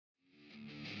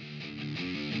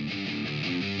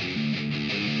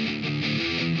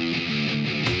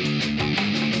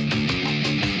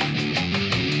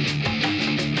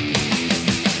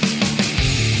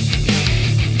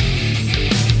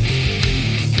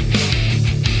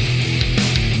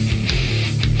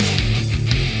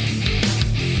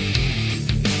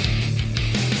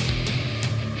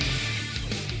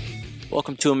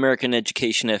Welcome to American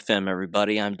Education FM,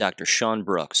 everybody. I'm Dr. Sean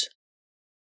Brooks.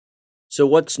 So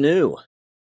what's new?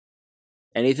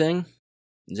 Anything?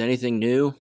 Is anything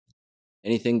new?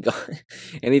 Anything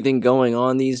going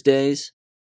on these days?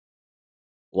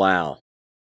 Wow.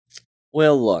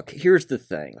 Well, look, here's the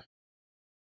thing.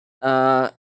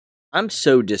 I'm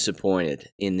so disappointed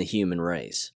in the human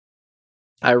race.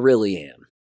 I really am.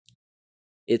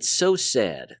 It's so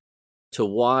sad to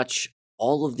watch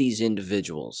all of these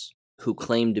individuals who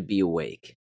claim to be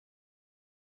awake,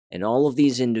 and all of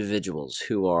these individuals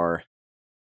who are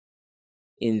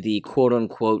in the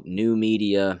quote-unquote new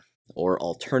media or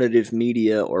alternative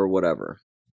media or whatever.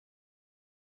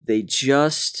 They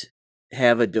just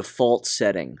have a default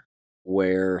setting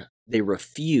where they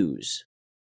refuse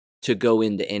to go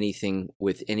into anything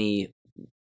with any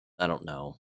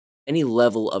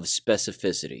level of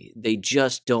specificity. They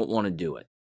just don't want to do it.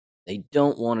 They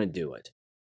don't want to do it.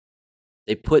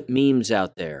 They put memes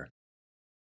out there.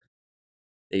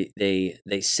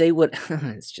 They say what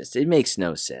it makes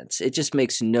no sense. It just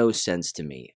makes no sense to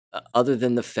me, other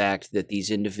than the fact that these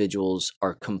individuals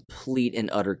are complete and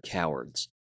utter cowards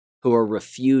who are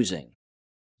refusing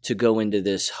to go into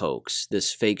this hoax,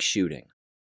 this fake shooting,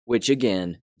 which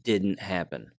again didn't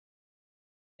happen.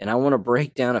 And I want to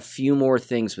break down a few more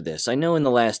things with this. I know in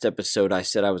the last episode I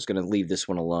said I was going to leave this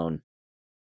one alone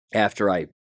after I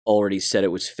already said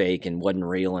it was fake and wasn't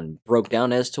real and broke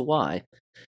down as to why.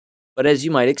 But as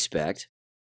you might expect,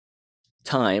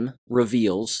 time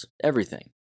reveals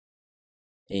everything.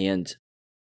 And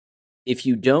if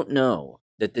you don't know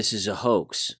that this is a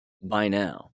hoax by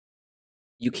now,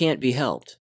 you can't be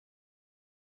helped.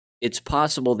 It's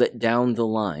possible that down the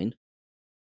line,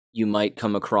 you might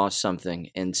come across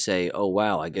something and say, oh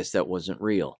wow, I guess that wasn't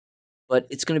real. But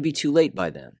it's going to be too late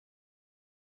by then.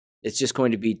 It's just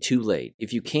going to be too late.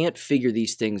 If you can't figure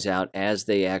these things out as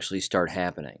they actually start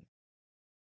happening,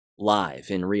 live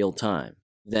in real time,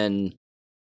 then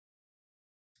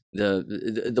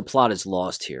the plot is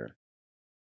lost here.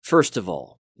 First of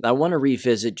all, I want to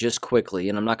revisit just quickly,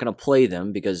 and I'm not going to play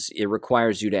them because it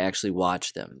requires you to actually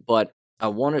watch them, but I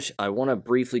want to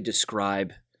briefly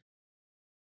describe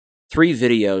 3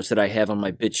 videos that I have on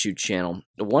my BitChute channel,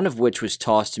 one of which was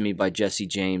tossed to me by Jesse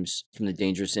James from the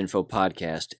Dangerous Info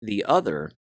podcast. The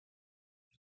other,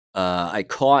 I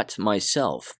caught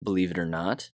myself, believe it or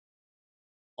not,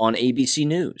 on ABC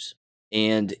News.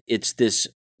 And it's this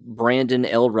Brandon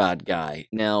Elrod guy.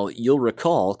 Now, you'll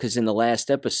recall, because in the last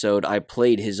episode, I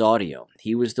played his audio.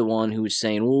 He was the one who was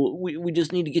saying, well, we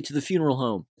just need to get to the funeral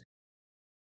home.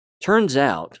 Turns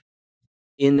out,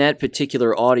 in that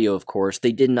particular audio, of course,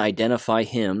 they didn't identify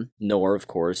him, nor, of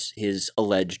course, his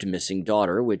alleged missing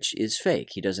daughter, which is fake.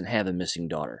 He doesn't have a missing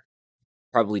daughter.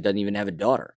 Probably doesn't even have a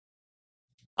daughter.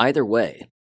 Either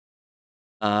way,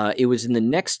 it was in the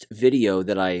next video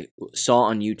that I saw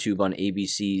on YouTube on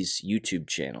ABC's YouTube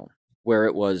channel, where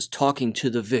it was talking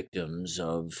to the victims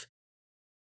of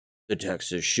the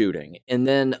Texas shooting. And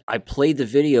then I played the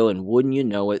video, and wouldn't you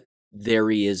know it, there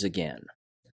he is again.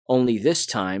 Only this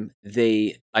time,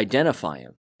 they identify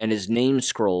him, and his name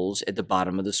scrolls at the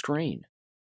bottom of the screen.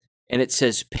 And it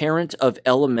says, parent of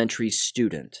elementary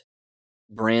student,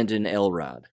 Brandon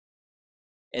Elrod.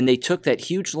 And they took that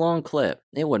huge long clip.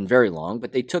 It wasn't very long,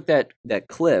 but they took that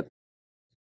clip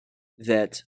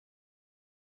that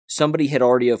somebody had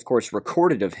already, of course,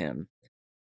 recorded of him,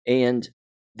 and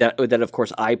that of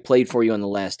course, I played for you on the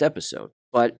last episode.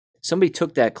 But somebody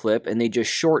took that clip and they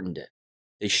just shortened it.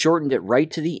 They shortened it right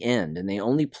to the end, and they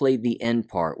only played the end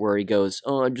part where he goes,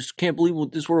 oh, I just can't believe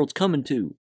what this world's coming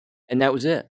to. And that was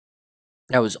it.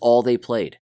 That was all they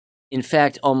played. In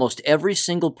fact, almost every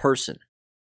single person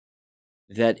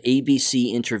that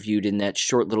ABC interviewed in that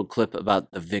short little clip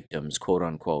about the victims, quote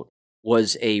unquote,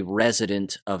 was a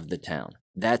resident of the town.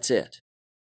 That's it.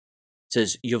 It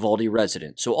says Uvalde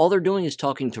resident. So all they're doing is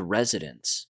talking to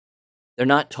residents. They're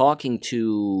not talking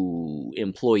to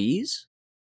employees.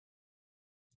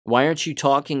 Why aren't you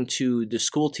talking to the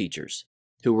school teachers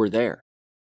who were there?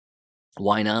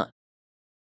 Why not?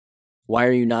 Why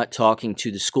are you not talking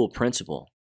to the school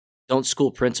principal? Don't school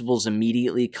principals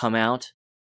immediately come out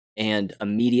and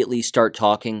immediately start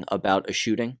talking about a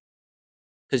shooting?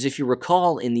 Because if you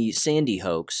recall in the Sandy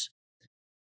hoax,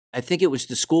 I think it was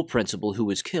the school principal who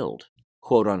was killed,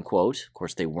 quote unquote. Of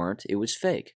course they weren't. It was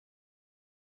fake.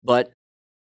 But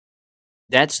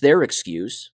that's their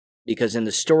excuse, because in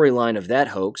the storyline of that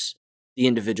hoax, the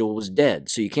individual was dead.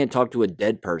 So you can't talk to a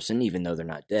dead person, even though they're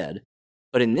not dead.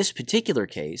 But in this particular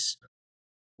case,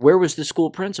 where was the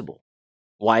school principal?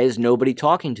 Why is nobody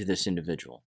talking to this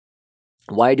individual?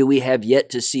 Why do we have yet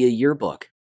to see a yearbook?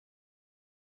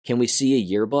 Can we see a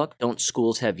yearbook? Don't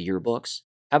schools have yearbooks?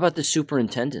 How about the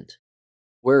superintendent?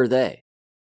 Where are they?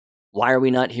 Why are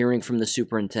we not hearing from the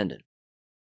superintendent?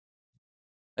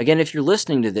 Again, if you're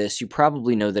listening to this, you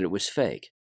probably know that it was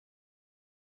fake.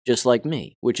 Just like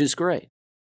me, which is great.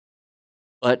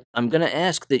 But I'm going to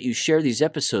ask that you share these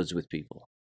episodes with people,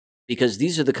 because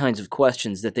these are the kinds of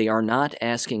questions that they are not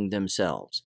asking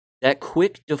themselves. That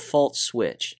quick default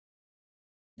switch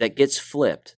that gets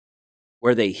flipped,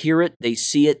 where they hear it, they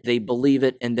see it, they believe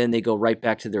it, and then they go right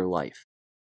back to their life.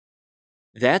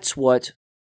 That's what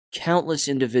countless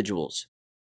individuals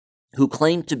who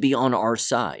claim to be on our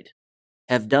side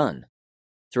have done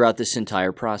throughout this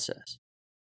entire process.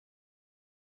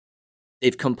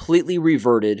 They've completely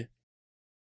reverted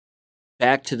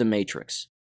back to the Matrix.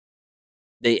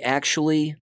 They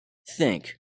actually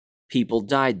think people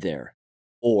died there,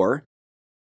 or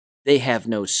they have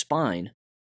no spine,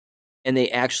 and they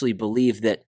actually believe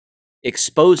that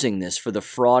exposing this for the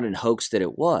fraud and hoax that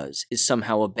it was is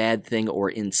somehow a bad thing or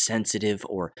insensitive,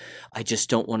 or I just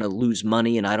don't want to lose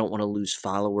money and I don't want to lose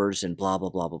followers and blah, blah,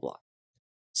 blah, blah, blah.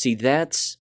 See,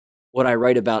 that's what I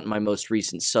write about in my most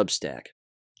recent Substack,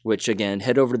 which again,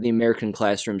 head over to the American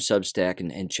Classroom Substack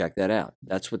and check that out.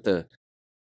 That's what the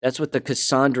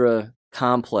Cassandra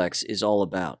complex is all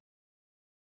about.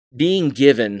 Being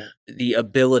given the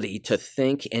ability to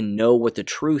think and know what the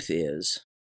truth is,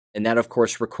 and that of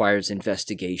course requires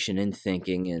investigation and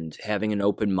thinking and having an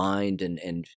open mind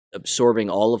and absorbing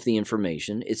all of the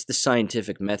information. It's the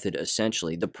scientific method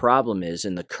essentially. The problem is,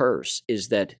 and the curse is,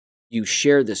 that you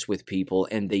share this with people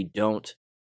and they don't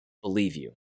believe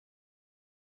you.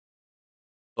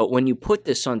 But when you put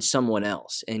this on someone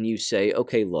else and you say,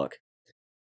 okay, look,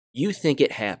 you think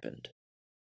it happened.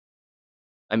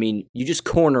 I mean, you just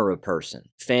corner a person,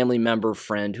 family member,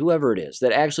 friend, whoever it is,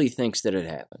 that actually thinks that it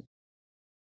happened.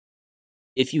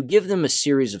 If you give them a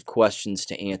series of questions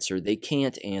to answer, they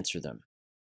can't answer them.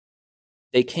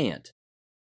 They can't.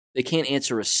 They can't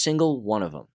answer a single one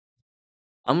of them.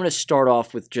 I'm going to start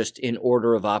off with just in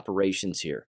order of operations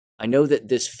here. I know that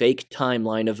this fake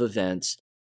timeline of events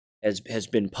has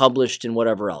been published and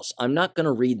whatever else. I'm not going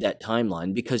to read that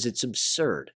timeline because it's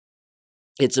absurd.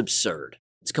 It's absurd.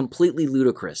 It's completely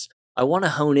ludicrous. I want to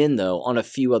hone in, though, on a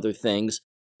few other things,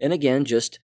 and again,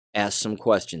 just ask some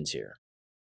questions here.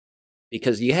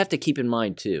 Because you have to keep in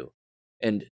mind, too,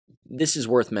 and this is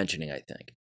worth mentioning, I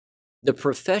think, the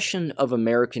profession of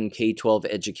American K-12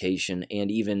 education and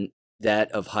even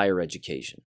that of higher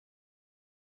education.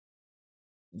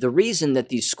 The reason that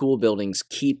these school buildings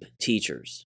keep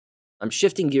teachers, I'm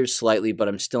shifting gears slightly, but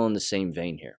I'm still in the same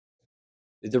vein here.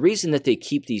 The reason that they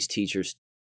keep these teachers,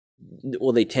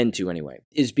 well, they tend to anyway,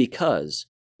 is because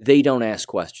they don't ask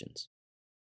questions.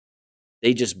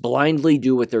 They just blindly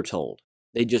do what they're told.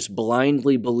 They just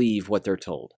blindly believe what they're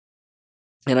told.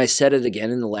 And I said it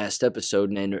again in the last episode,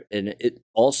 and it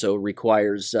also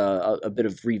requires a bit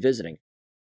of revisiting.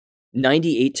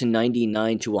 98 to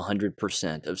 99 to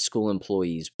 100% of school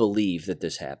employees believe that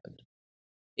this happened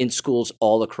in schools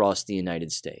all across the United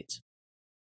States.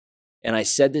 And I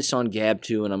said this on Gab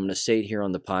too, and I'm going to say it here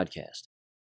on the podcast.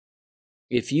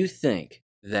 If you think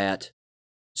that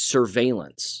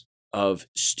surveillance of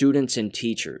students and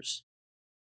teachers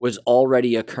was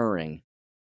already occurring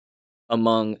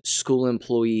among school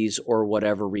employees or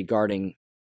whatever regarding,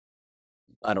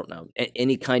 I don't know,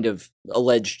 any kind of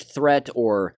alleged threat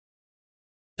or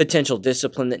potential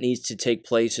discipline that needs to take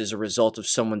place as a result of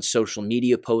someone's social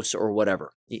media posts or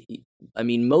whatever. I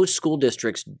mean, most school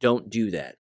districts don't do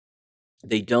that.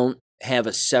 They don't have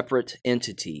a separate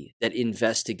entity that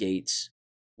investigates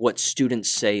what students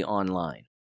say online.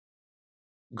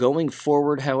 Going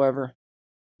forward, however,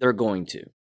 they're going to.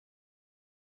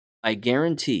 I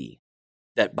guarantee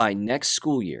that by next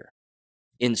school year,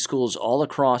 in schools all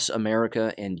across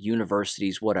America and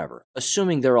universities, whatever,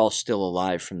 assuming they're all still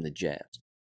alive from the jabs,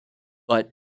 but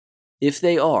if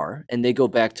they are and they go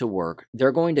back to work,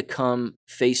 they're going to come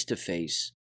face to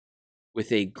face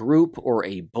with a group or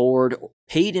a board,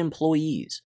 paid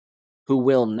employees, who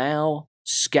will now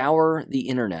scour the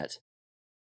internet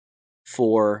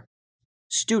for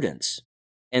students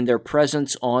and their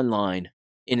presence online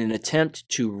in an attempt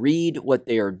to read what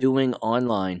they are doing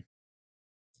online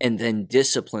and then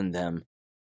discipline them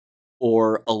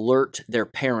or alert their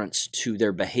parents to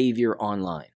their behavior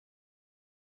online.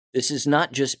 This is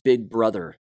not just Big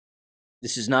Brother.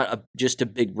 This is not just a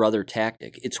Big Brother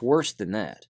tactic. It's worse than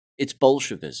that. It's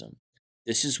Bolshevism.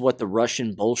 This is what the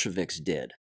Russian Bolsheviks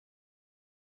did.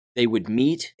 They would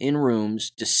meet in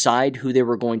rooms, decide who they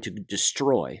were going to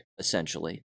destroy,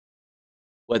 essentially,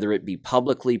 whether it be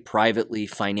publicly, privately,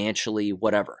 financially,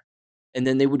 whatever. And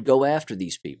then they would go after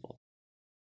these people.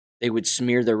 They would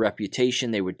smear their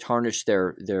reputation. They would tarnish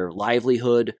their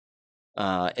livelihood.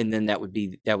 And then that would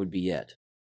be it.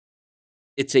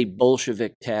 It's a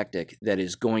Bolshevik tactic that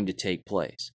is going to take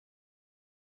place.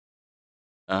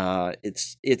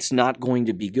 It's not going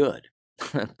to be good,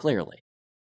 clearly.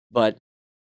 But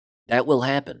that will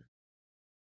happen.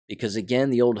 Because again,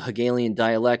 the old Hegelian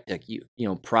dialectic, you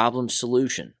know, problem,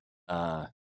 solution.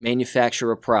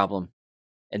 Manufacture a problem,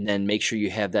 and then make sure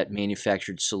you have that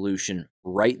manufactured solution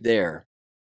right there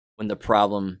when the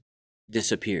problem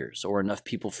disappears or enough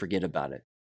people forget about it.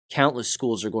 Countless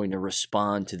schools are going to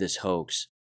respond to this hoax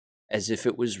as if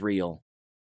it was real,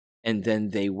 and then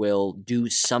they will do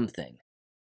something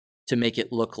to make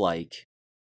it look like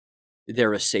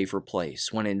they're a safer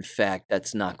place, when in fact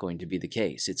that's not going to be the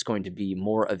case. It's going to be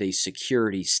more of a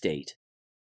security state.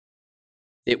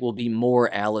 It will be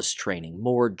more Alice training,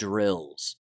 more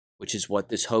drills, which is what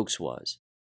this hoax was.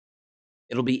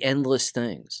 It'll be endless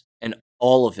things, and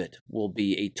all of it will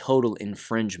be a total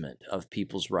infringement of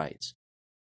people's rights.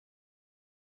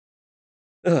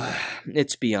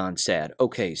 It's beyond sad.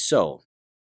 Okay, so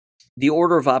the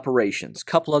order of operations.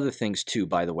 Couple other things too,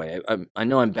 by the way. I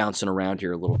know I'm bouncing around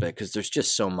here a little bit because there's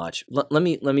just so much. Let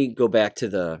me go back to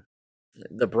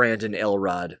the Brandon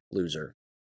Elrod loser.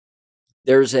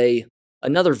 There's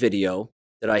another video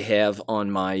that I have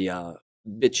on my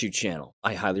BitChute channel.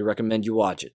 I highly recommend you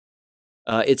watch it.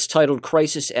 It's titled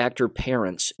 "Crisis Actor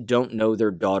Parents Don't Know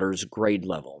Their Daughter's Grade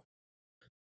Level."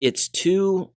 It's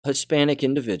two Hispanic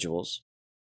individuals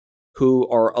who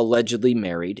are allegedly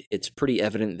married. It's pretty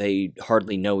evident they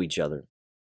hardly know each other.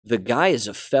 The guy is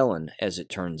a felon, as it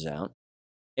turns out,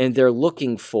 and they're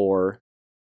looking for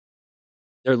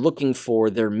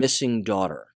their missing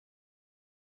daughter,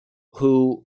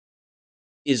 who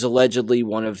is allegedly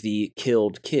one of the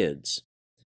killed kids.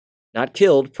 Not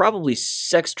killed, probably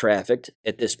sex trafficked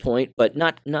at this point, but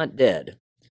not dead,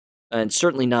 and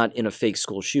certainly not in a fake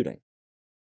school shooting.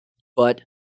 But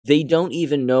they don't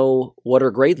even know what her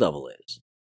grade level is.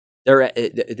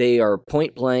 They are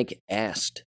point blank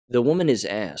asked. The woman is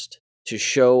asked to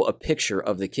show a picture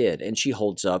of the kid, and she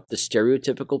holds up the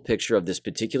stereotypical picture of this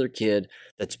particular kid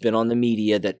that's been on the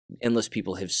media that endless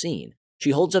people have seen. She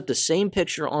holds up the same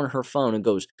picture on her phone and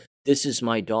goes, "This is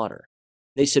my daughter."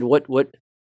 They said, "What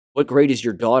grade is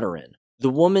your daughter in?"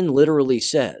 The woman literally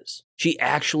says, she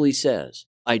actually says,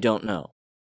 "I don't know.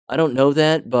 I don't know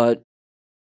that, but..."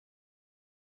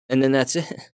 And then that's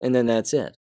it. And then that's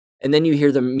it. And then you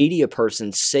hear the media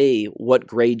person say what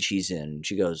grade she's in. And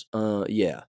she goes,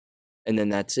 yeah. And then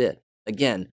that's it.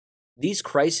 Again, these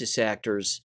crisis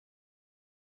actors,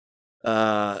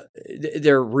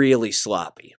 they're really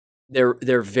sloppy.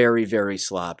 They're very, very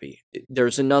sloppy.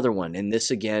 There's another one, and this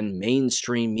again,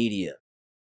 mainstream media.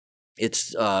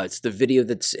 It's the video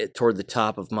that's toward the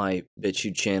top of my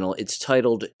BitChute channel. It's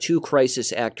titled "Two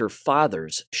Crisis Actor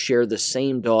Fathers Share the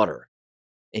Same Daughter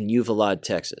in Uvalde,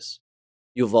 Texas."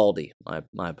 Uvalde,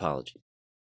 my apology.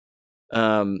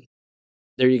 There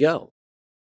you go.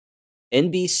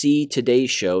 NBC Today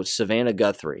Show, Savannah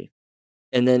Guthrie,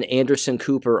 and then Anderson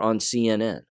Cooper on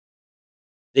CNN.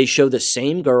 They show the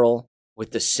same girl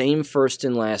with the same first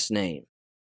and last name.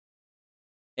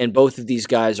 And both of these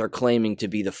guys are claiming to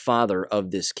be the father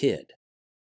of this kid.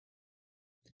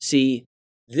 See,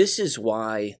 this is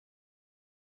why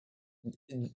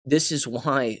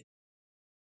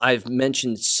I've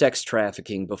mentioned sex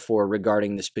trafficking before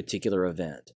regarding this particular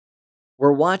event.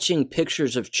 We're watching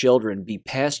pictures of children be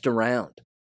passed around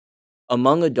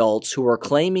among adults who are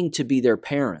claiming to be their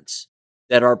parents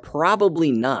that are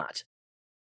probably not.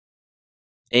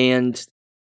 And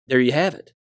there you have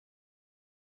it.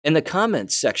 And the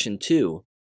comments section, too,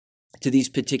 to these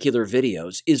particular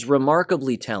videos is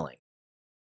remarkably telling.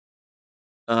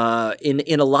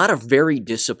 In a lot of very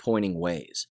disappointing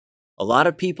ways. A lot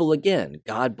of people, again,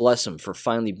 God bless them for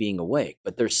finally being awake,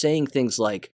 but they're saying things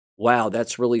like, "Wow,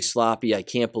 that's really sloppy. I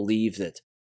can't believe that,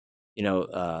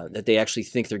 that they actually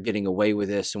think they're getting away with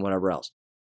this," and whatever else.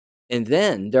 And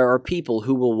then there are people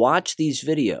who will watch these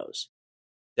videos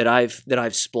that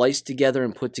I've spliced together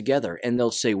and put together, and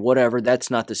they'll say, "Whatever, that's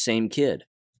not the same kid."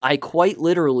 I quite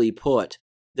literally put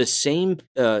the same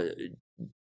two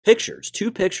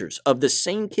pictures of the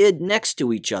same kid next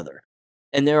to each other.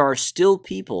 And there are still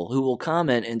people who will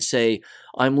comment and say,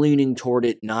 "I'm leaning toward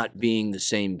it not being the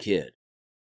same kid."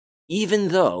 Even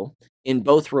though, in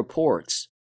both reports,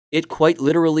 it quite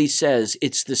literally says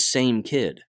it's the same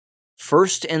kid.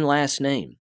 First and last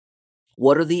name.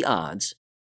 What are the odds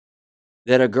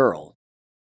that a girl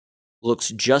looks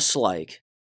just like,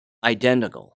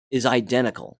 is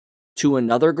identical to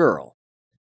another girl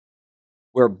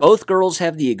where both girls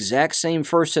have the exact same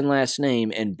first and last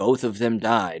name and both of them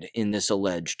died in this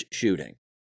alleged shooting.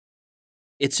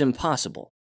 It's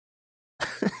impossible.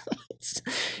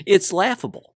 it's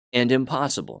laughable and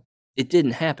impossible. It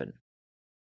didn't happen.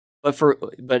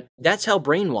 But that's how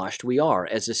brainwashed we are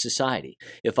as a society.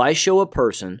 If I show a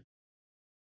person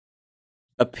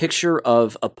a picture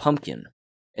of a pumpkin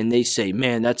and they say,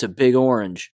 "Man, that's a big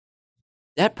orange,"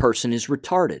 that person is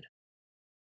retarded.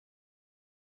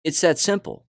 It's that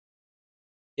simple.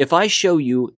 If I show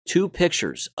you two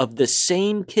pictures of the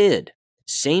same kid,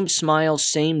 same smile,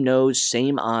 same nose,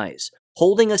 same eyes,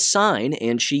 holding a sign,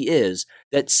 and she is,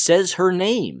 that says her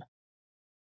name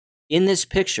in this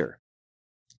picture,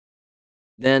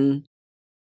 then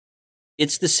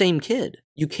it's the same kid.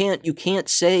 You can't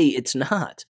say it's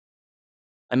not.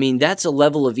 I mean, that's a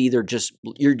level of you're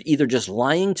either just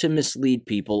lying to mislead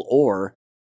people or,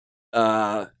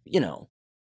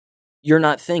 you're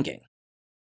not thinking.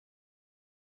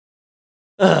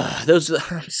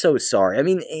 I'm so sorry. I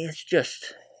mean, it's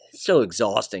just so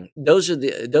exhausting. Those are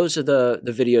the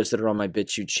videos that are on my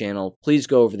BitChute channel. Please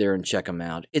go over there and check them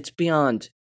out. It's beyond,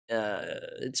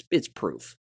 it's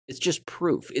proof. It's just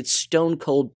proof. It's stone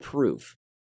cold proof.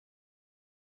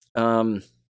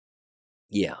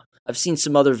 Yeah. I've seen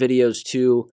some other videos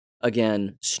too.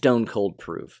 Again, stone cold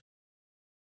proof.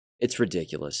 It's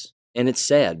ridiculous. And it's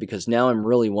sad because now I'm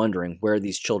really wondering where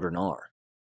these children are.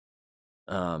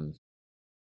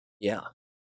 Yeah.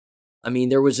 I mean,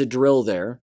 there was a drill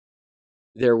there.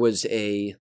 There was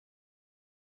a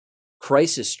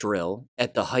crisis drill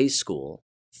at the high school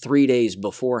 3 days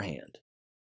beforehand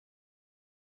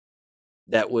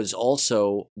that was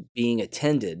also being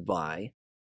attended by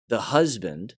the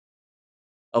husband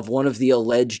of one of the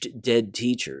alleged dead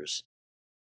teachers.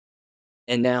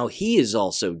 And now he is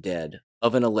also dead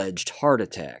of an alleged heart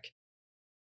attack.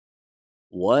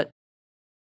 What?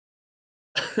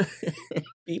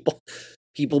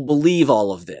 People believe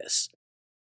all of this.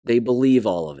 They believe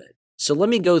all of it. So let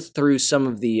me go through some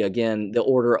of the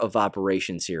order of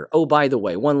operations here. Oh, by the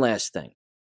way, one last thing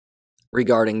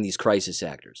regarding these crisis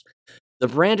actors. The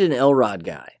Brandon Elrod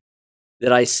guy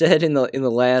that I said in the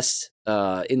last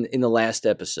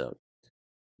episode,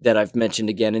 that I've mentioned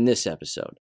again in this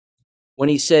episode, when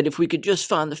he said, if we could just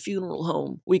find the funeral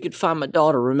home, we could find my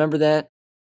daughter. Remember that?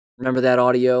 Remember that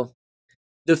audio?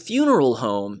 The funeral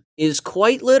home is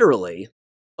quite literally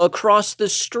across the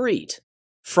street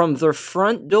from the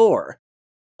front door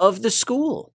of the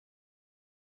school.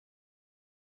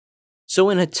 So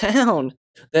in a town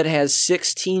that has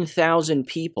 16,000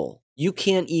 people, you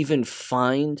can't even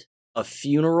find a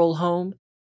funeral home?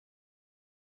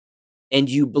 And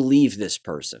you believe this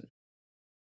person.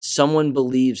 Someone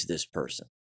believes this person.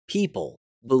 People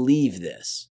believe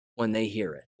this when they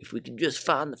hear it. If we could just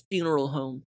find the funeral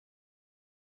home.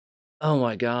 Oh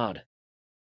my God.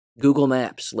 Google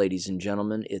Maps, ladies and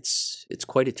gentlemen, it's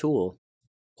quite a tool.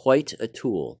 Quite a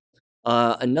tool.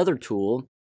 Another tool,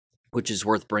 which is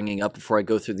worth bringing up before I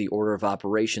go through the order of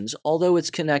operations, although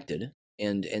it's connected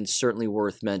and certainly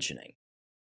worth mentioning.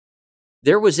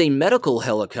 There was a medical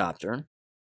helicopter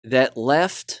that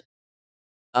left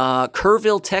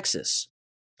Kerrville, Texas,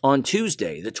 on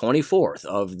Tuesday, the 24th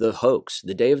of the hoax,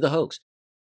 the day of the hoax.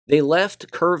 They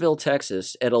left Kerrville,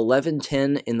 Texas at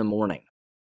 11:10 in the morning.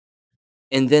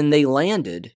 And then they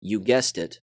landed, you guessed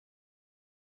it,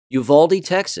 Uvalde,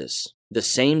 Texas, the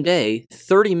same day,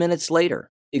 30 minutes later,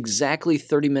 exactly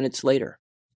 30 minutes later.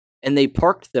 And they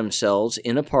parked themselves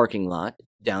in a parking lot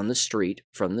down the street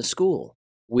from the school.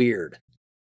 Weird.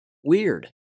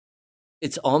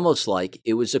 It's almost like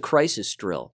it was a crisis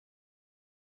drill.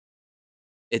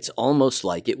 It's almost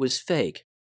like it was fake,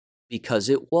 because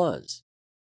it was.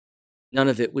 None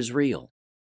of it was real.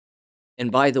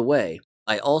 And by the way,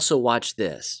 I also watched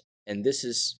this, and this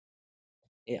is,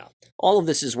 all of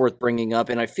this is worth bringing up,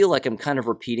 and I feel like I'm kind of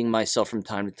repeating myself from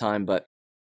time to time, but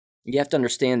you have to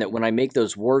understand that when I make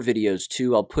those war videos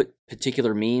too, I'll put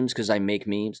particular memes, because I make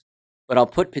memes, but I'll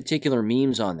put particular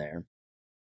memes on there,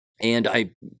 and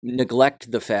I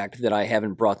neglect the fact that I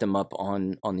haven't brought them up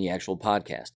on the actual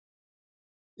podcast.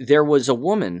 There was a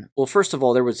woman, well, first of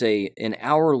all, there was an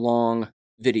hour-long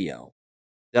video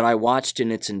that I watched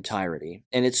in its entirety,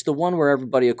 and it's the one where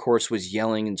everybody, of course, was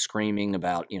yelling and screaming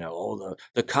about,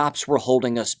 the cops were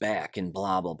holding us back and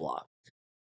blah, blah, blah.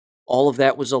 All of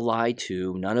that was a lie,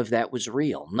 too. None of that was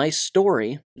real. Nice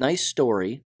story,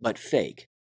 but fake.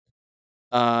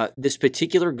 This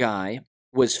particular guy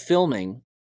was filming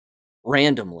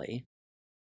randomly,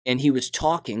 and he was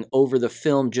talking over the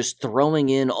film, just throwing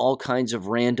in all kinds of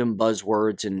random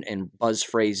buzzwords and buzz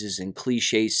phrases and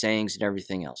cliche sayings and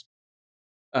everything else.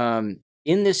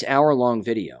 In this hour-long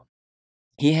video,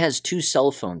 he has 2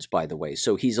 cell phones, by the way,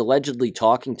 so he's allegedly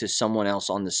talking to someone else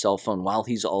on the cell phone while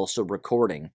he's also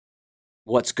recording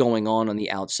what's going on the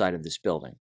outside of this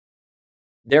building.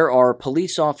 There are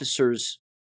police officers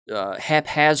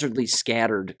haphazardly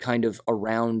scattered kind of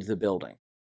around the building.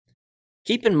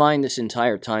 Keep in mind this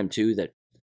entire time, too, that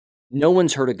no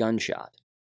one's heard a gunshot.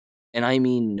 And I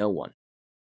mean no one.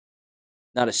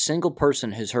 Not a single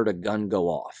person has heard a gun go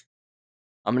off.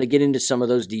 I'm going to get into some of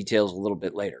those details a little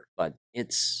bit later, but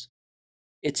it's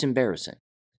embarrassing.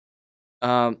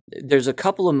 There's a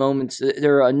couple of moments,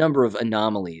 there are a number of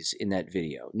anomalies in that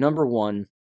video. Number one,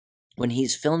 when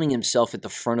he's filming himself at the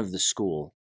front of the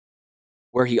school,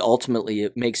 where he ultimately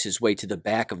makes his way to the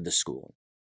back of the school.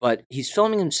 But he's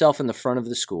filming himself in the front of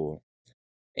the school,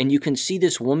 and you can see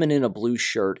this woman in a blue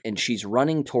shirt, and she's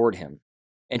running toward him,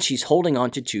 and she's holding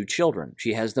on to 2 children.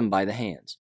 She has them by the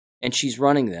hands, and she's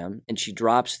running them, and she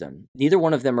drops them. Neither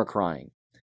one of them are crying.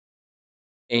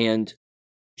 And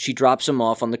she drops them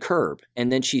off on the curb,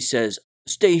 and then she says,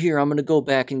 "Stay here, I'm going to go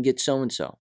back and get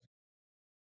so-and-so."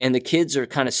 And the kids are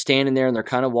kind of standing there, and they're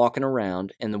kind of walking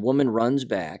around, and the woman runs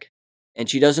back, and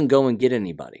she doesn't go and get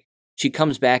anybody. She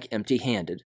comes back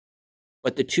empty-handed.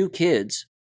 But the 2 kids,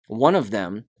 one of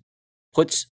them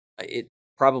puts, it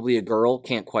probably a girl,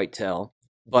 can't quite tell,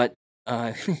 but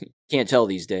can't tell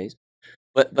these days.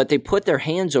 But they put their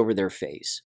hands over their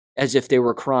face as if they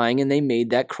were crying, and they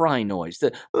made that cry noise,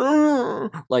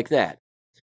 like that.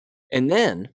 And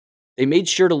then they made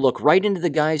sure to look right into the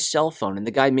guy's cell phone, and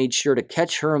the guy made sure to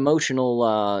catch her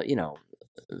emotional,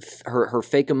 her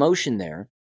fake emotion there.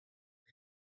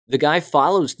 The guy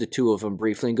follows the 2 of them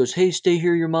briefly and goes, "Hey, stay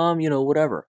here, your mom,"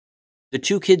 whatever. The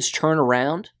 2 kids turn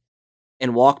around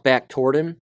and walk back toward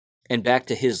him and back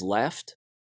to his left.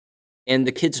 And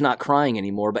the kid's not crying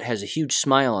anymore, but has a huge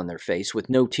smile on their face with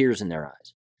no tears in their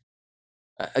eyes.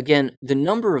 Again, the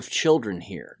number of children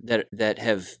here that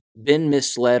have been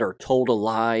misled or told a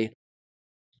lie,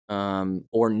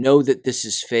 or know that this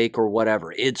is fake or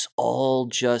whatever, it's all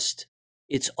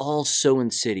so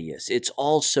insidious. It's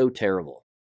all so terrible.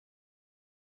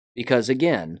 Because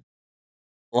again,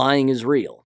 lying is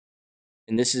real.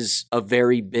 And this is a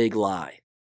very big lie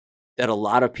that a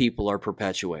lot of people are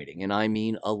perpetuating. And I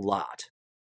mean a lot.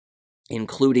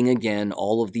 Including, again,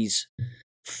 all of these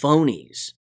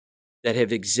phonies that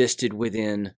have existed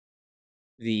within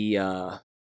the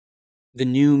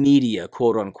new media,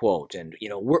 quote unquote. And,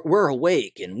 we're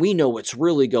awake and we know what's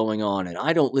really going on. And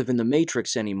I don't live in the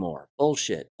Matrix anymore.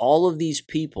 Bullshit. All of these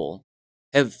people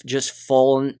have just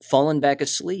fallen back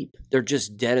asleep. They're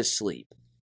just dead asleep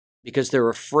because they're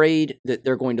afraid that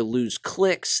they're going to lose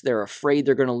clicks. They're afraid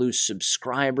they're going to lose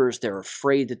subscribers. They're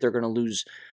afraid that they're going to lose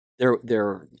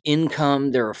their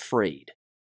income. They're afraid.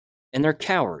 And they're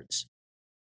cowards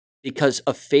because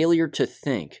a failure to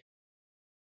think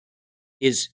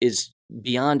is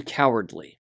beyond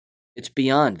cowardly. It's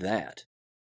beyond that.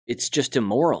 It's just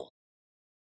immoral.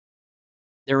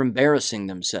 They're embarrassing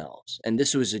themselves. And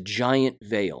this was a giant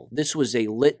veil. This was a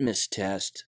litmus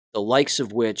test, the likes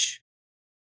of which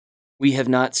we have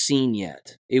not seen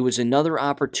yet. It was another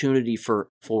opportunity for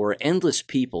endless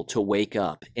people to wake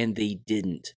up, and they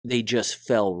didn't. They just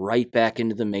fell right back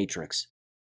into the Matrix.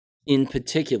 In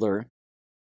particular,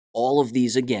 all of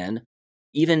these, again,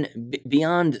 even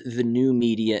beyond the new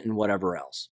media and whatever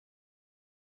else.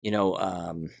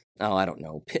 I don't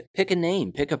know. Pick a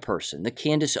name, pick a person. The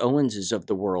Candace Owenses of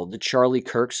the world, the Charlie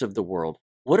Kirks of the world.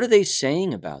 What are they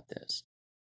saying about this?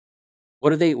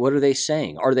 What are they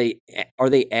saying? Are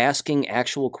they asking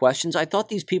actual questions? I thought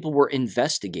these people were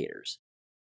investigators.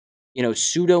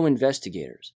 Pseudo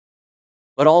investigators.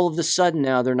 But all of a sudden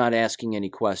now they're not asking any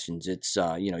questions. It's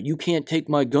you can't take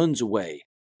my guns away.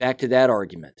 Back to that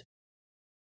argument.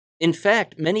 In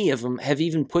fact, many of them have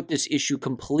even put this issue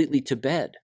completely to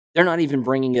bed. They're not even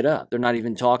bringing it up. They're not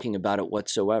even talking about it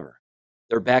whatsoever.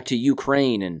 They're back to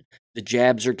Ukraine and the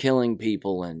jabs are killing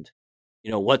people and,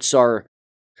 what's our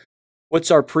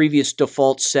previous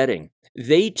default setting?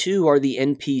 They too are the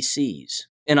NPCs.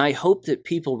 And I hope that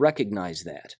people recognize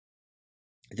that.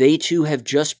 They too have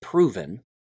just proven,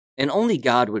 and only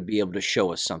God would be able to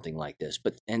show us something like this,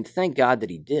 and thank God that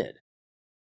he did.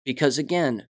 Because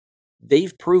again,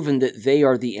 they've proven that they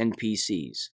are the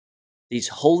NPCs. These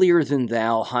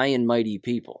holier-than-thou, high and mighty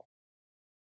people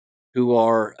who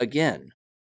are, again,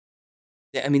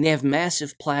 they have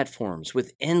massive platforms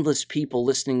with endless people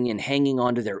listening and hanging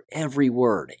on to their every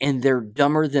word, and they're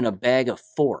dumber than a bag of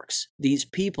forks. These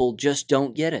people just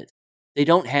don't get it. They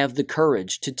don't have the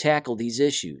courage to tackle these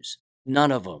issues.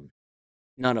 None of them.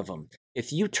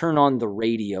 If you turn on the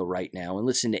radio right now and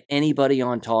listen to anybody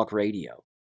on talk radio,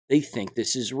 They think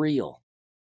this is real.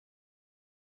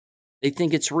 They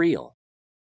think it's real.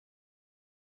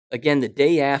 Again, the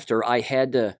day after, I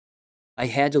had to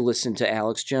listen to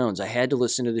Alex Jones. I had to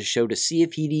listen to the show to see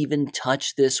if he'd even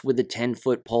touch this with a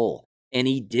 10-foot pole. And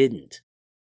he didn't.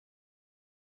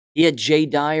 He had Jay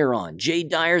Dyer on. Jay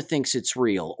Dyer thinks it's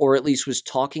real, or at least was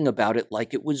talking about it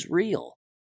like it was real.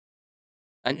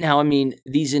 Now, I mean,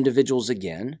 these individuals,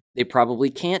 again, they probably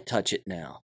can't touch it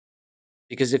now.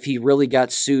 Because if he really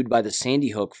got sued by the Sandy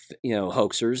Hook,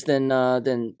 hoaxers, then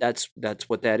that's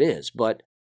what that is. But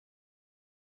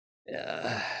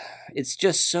it's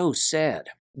just so sad.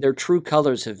 Their true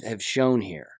colors have shown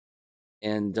here.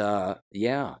 And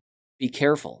be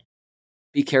careful.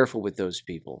 Be careful with those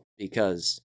people,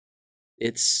 because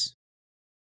it's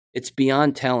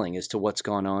beyond telling as to what's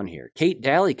gone on here. Kate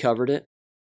Daly covered it.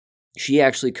 She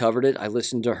actually covered it. I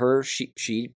listened to her. She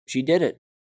did it.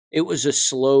 It was a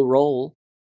slow roll,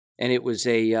 and it was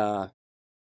a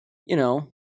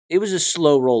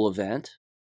slow roll event,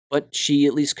 but she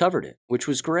at least covered it, which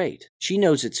was great. She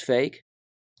knows it's fake.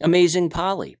 Amazing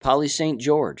Polly St.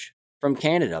 George from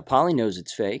Canada. Polly knows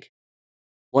it's fake,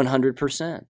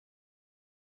 100%.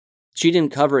 She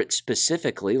didn't cover it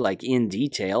specifically, like in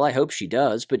detail. I hope she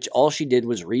does, but all she did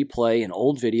was replay an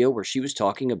old video where she was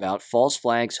talking about false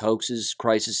flags, hoaxes,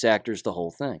 crisis actors, the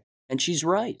whole thing. And she's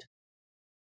right.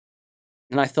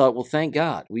 And I thought, well, thank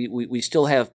God. We still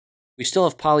have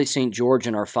Polly St. George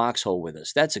in our foxhole with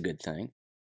us. That's a good thing.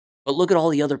 But look at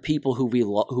all the other people who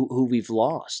we've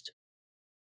lost.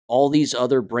 All these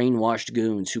other brainwashed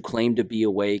goons who claim to be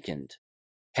awakened,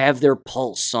 have their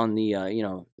pulse on the,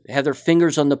 have their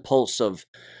fingers on the pulse of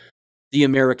the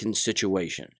American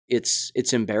situation. It's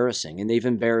embarrassing, and they've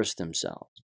embarrassed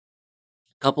themselves.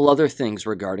 A couple other things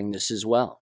regarding this as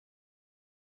well.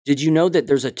 Did you know that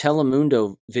there's a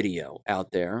Telemundo video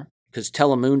out there? Because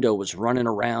Telemundo was running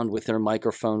around with their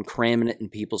microphone, cramming it in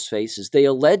people's faces. They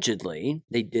allegedly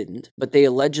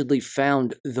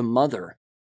found the mother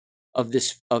of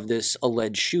this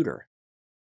alleged shooter.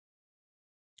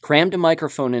 Crammed a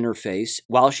microphone in her face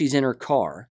while she's in her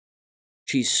car.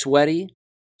 She's sweaty.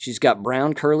 She's got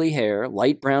brown curly hair,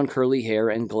 light brown curly hair,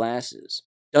 and glasses.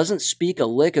 Doesn't speak a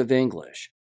lick of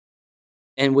English.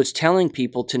 And was telling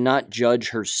people to not judge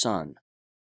her son.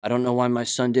 I don't know why my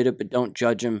son did it, but don't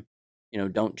judge him.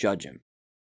 Don't judge him.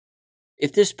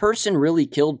 If this person really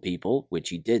killed people, which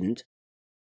he didn't,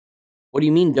 what do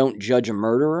you mean don't judge a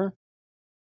murderer?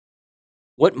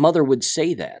 What mother would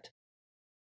say that?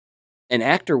 An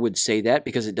actor would say that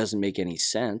because it doesn't make any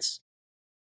sense.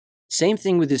 Same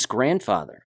thing with this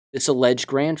grandfather, this alleged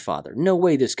grandfather. No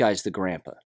way this guy's the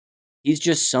grandpa. He's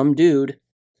just some dude,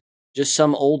 just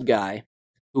some old guy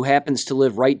who happens to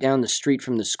live right down the street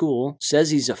from the school,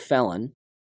 says he's a felon,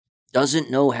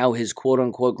 doesn't know how his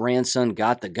quote-unquote grandson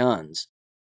got the guns,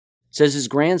 says his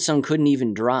grandson couldn't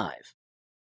even drive.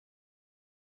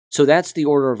 So that's the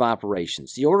order of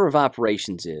operations. The order of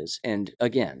operations is, and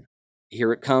again,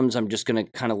 here it comes, I'm just going to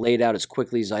kind of lay it out as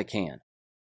quickly as I can.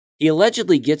 He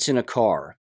allegedly gets in a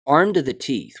car, armed to the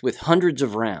teeth, with hundreds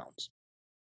of rounds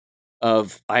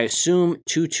of, I assume,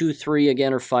 .223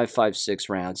 again, or .556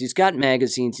 rounds. He's got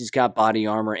magazines, he's got body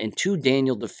armor, and 2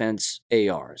 Daniel Defense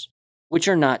ARs, which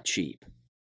are not cheap.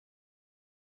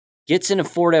 Gets in a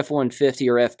Ford F-150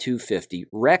 or F-250,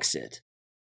 wrecks it.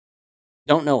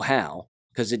 Don't know how,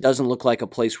 because it doesn't look like a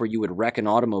place where you would wreck an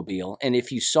automobile. And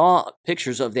if you saw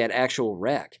pictures of that actual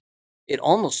wreck, it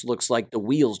almost looks like the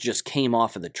wheels just came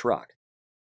off of the truck.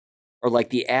 Or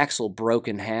like the axle broke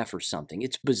in half or something.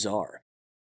 It's bizarre.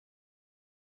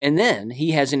 And then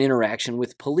he has an interaction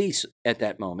with police at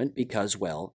that moment because,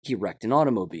 well, he wrecked an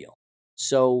automobile.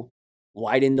 So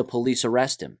why didn't the police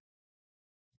arrest him?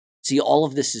 See, all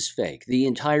of this is fake. The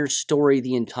entire story,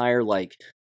 the entire,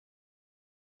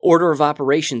 order of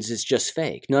operations is just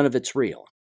fake. None of it's real.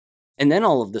 And then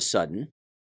all of a sudden,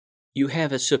 you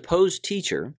have a supposed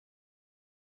teacher.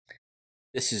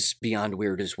 This is beyond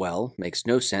weird as well. Makes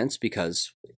no sense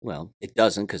because, well, it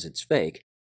doesn't because it's fake.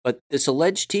 But this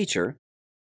alleged teacher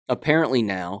apparently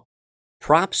now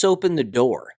props open the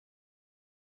door.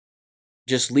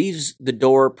 Just leaves the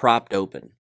door propped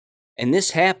open. And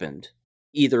this happened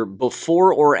either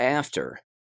before or after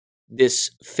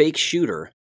this fake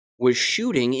shooter was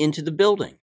shooting into the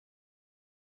building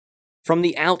from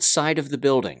the outside of the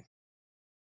building.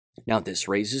 Now, this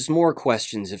raises more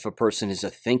questions if a person is a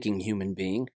thinking human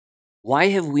being. Why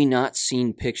have we not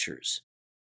seen pictures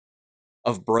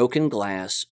of broken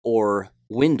glass or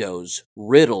windows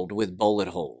riddled with bullet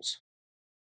holes?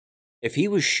 If he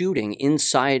was shooting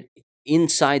inside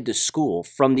the school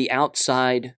from the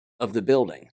outside of the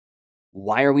building,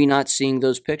 why are we not seeing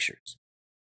those pictures?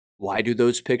 Why do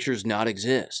those pictures not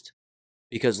exist?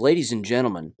 Because, ladies and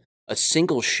gentlemen, a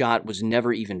single shot was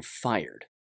never even fired.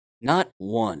 Not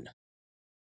one.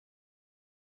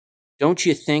 Don't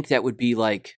you think that would be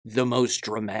like the most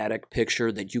dramatic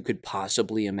picture that you could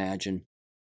possibly imagine?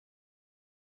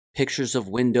 Pictures of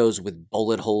windows with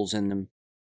bullet holes in them.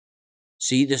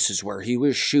 See, this is where he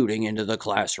was shooting into the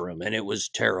classroom, and it was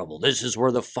terrible. This is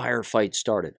where the firefight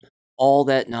started. All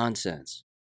that nonsense.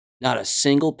 Not a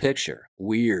single picture.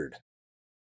 Weird.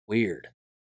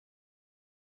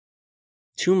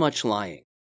 Too much lying.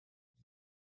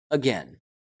 Again,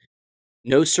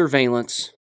 no surveillance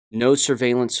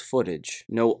footage,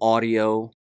 no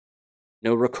audio,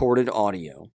 no recorded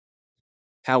audio.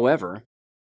 However,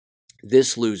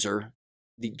 this loser,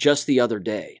 just the other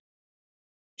day,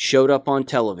 showed up on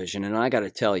television, and I got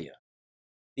to tell you,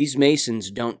 these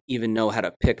Masons don't even know how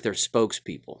to pick their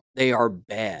spokespeople. They are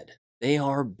bad.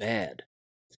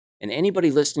 And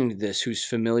anybody listening to this who's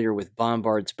familiar with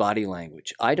Bombard's body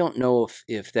language, I don't know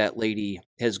if that lady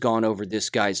has gone over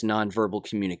this guy's nonverbal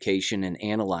communication and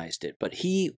analyzed it, but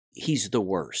he's the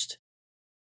worst.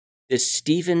 This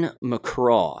Stephen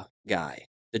McCraw guy,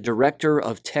 the director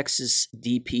of Texas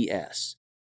DPS.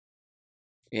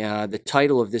 The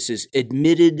title of this is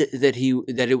admitted that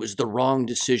it was the wrong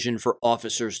decision for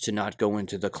officers to not go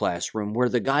into the classroom where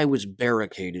the guy was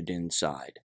barricaded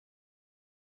inside.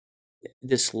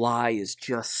 This lie is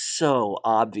just so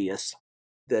obvious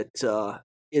that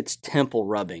it's temple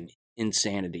rubbing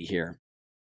insanity here.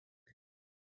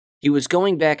 He was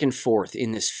going back and forth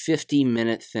in this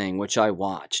 50-minute thing, which I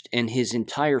watched, and his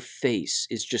entire face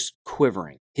is just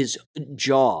quivering. His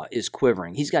jaw is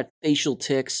quivering. He's got facial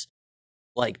tics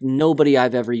like nobody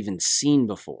I've ever even seen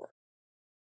before.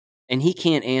 And he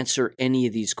can't answer any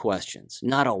of these questions.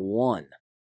 Not a one.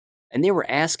 And they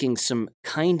were asking some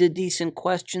kind of decent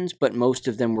questions, but most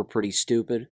of them were pretty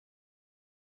stupid.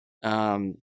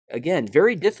 Again,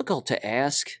 very difficult to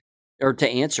ask or to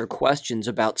answer questions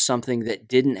about something that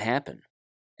didn't happen,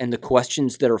 and the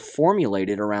questions that are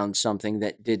formulated around something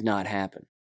that did not happen.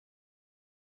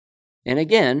 And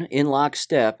again, in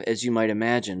lockstep, as you might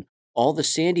imagine, all the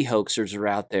Sandy hoaxers are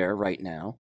out there right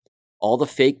now, all the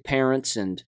fake parents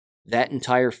and that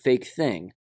entire fake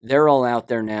thing. They're all out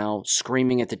there now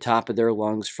screaming at the top of their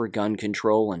lungs for gun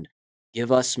control and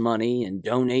give us money and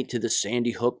donate to the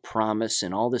Sandy Hook Promise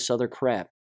and all this other crap.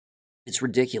 It's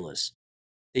ridiculous.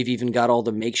 They've even got all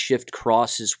the makeshift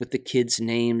crosses with the kids'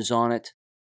 names on it,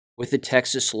 with the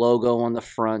Texas logo on the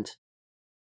front.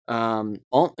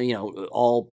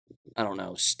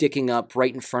 Sticking up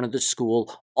right in front of the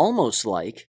school, almost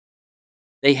like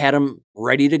they had them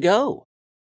ready to go.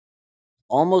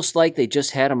 Almost like they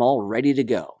just had them all ready to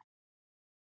go.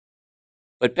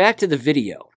 But back to the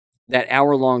video, that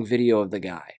hour-long video of the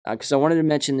guy, because I wanted to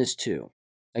mention this too.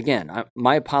 Again,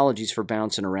 my apologies for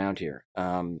bouncing around here.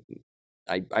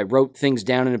 I wrote things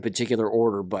down in a particular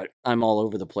order, but I'm all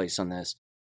over the place on this.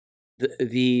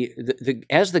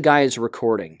 As the guy is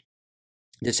recording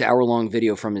this hour-long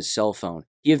video from his cell phone,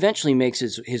 he eventually makes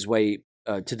his way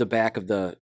to the back of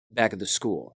the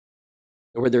school,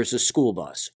 where there's a school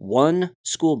bus. One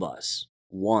school bus.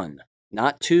 One.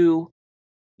 Not two.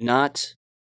 Not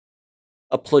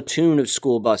a platoon of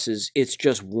school buses. It's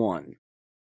just one.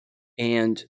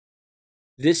 And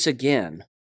this, again,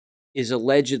 is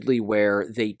allegedly where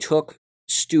they took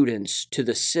students to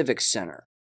the Civic Center.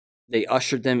 They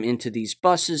ushered them into these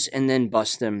buses and then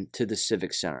bused them to the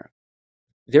Civic Center.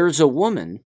 There's a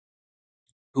woman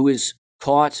who is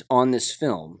caught on this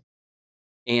film,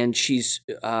 and she's,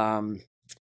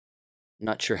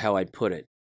 not sure how I'd put it.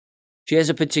 She has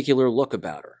a particular look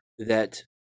about her that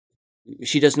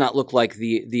she does not look like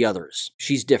the others.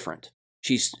 She's different.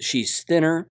 She's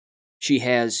thinner. She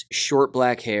has short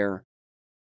black hair.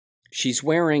 She's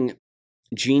wearing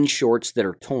jean shorts that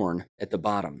are torn at the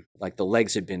bottom, like the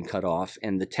legs had been cut off,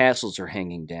 and the tassels are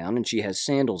hanging down, and she has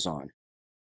sandals on.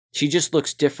 She just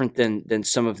looks different than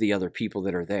some of the other people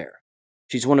that are there.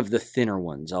 She's one of the thinner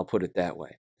ones, I'll put it that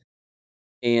way.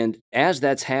 And as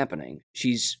that's happening,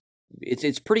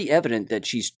 it's pretty evident that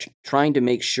she's trying to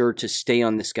make sure to stay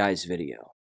on this guy's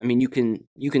video. I mean, you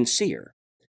can see her.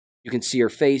 You can see her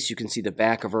face, you can see the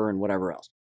back of her and whatever else.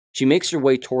 She makes her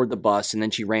way toward the bus, and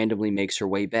then she randomly makes her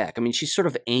way back. I mean, she's sort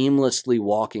of aimlessly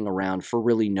walking around for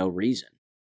really no reason.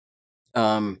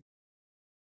 The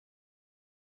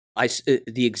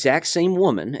exact same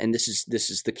woman, and this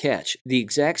is the catch, the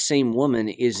exact same woman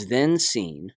is then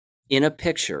seen in a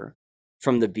picture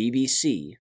from the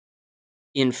BBC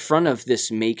in front of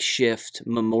this makeshift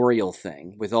memorial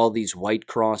thing with all these white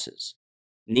crosses,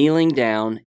 kneeling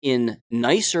down in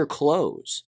nicer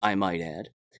clothes, I might add,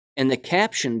 And the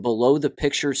caption below the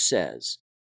picture says,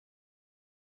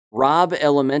 Robb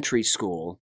Elementary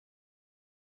School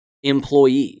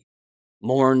employee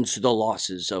mourns the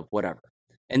losses of whatever.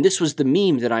 And this was the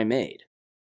meme that I made,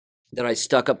 that I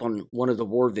stuck up on one of the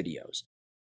war videos.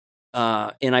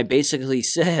 And I basically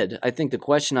said, I think the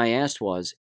question I asked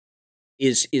was,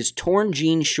 is torn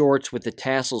jean shorts with the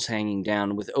tassels hanging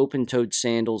down, with open-toed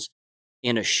sandals,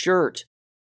 and a shirt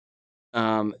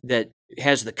that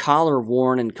has the collar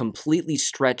worn and completely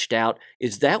stretched out,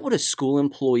 is that what a school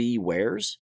employee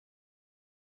wears?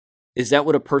 Is that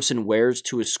what a person wears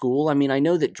to a school? I mean, I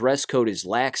know that dress code is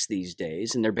lax these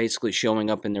days, and they're basically showing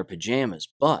up in their pajamas,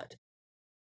 but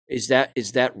is that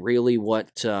really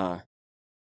what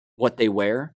they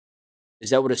wear? Is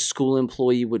that what a school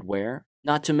employee would wear?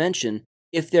 Not to mention,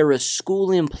 if they're a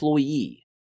school employee,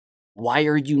 why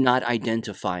are you not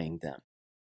identifying them?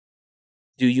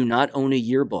 Do you not own a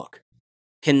yearbook?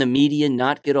 Can the media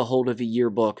not get a hold of a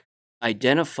yearbook,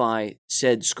 identify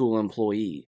said school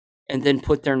employee, and then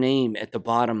put their name at the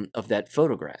bottom of that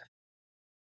photograph?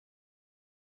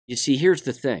 You see, here's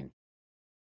the thing.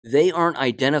 They aren't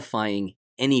identifying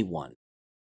anyone.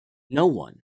 No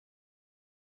one.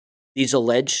 These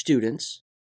alleged students,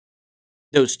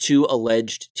 those two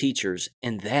alleged teachers,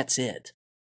 and that's it.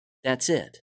 That's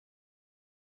it.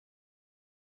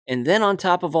 And then on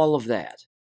top of all of that,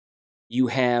 you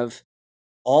have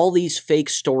all these fake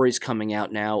stories coming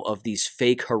out now of these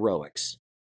fake heroics,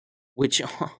 which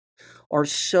are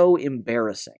so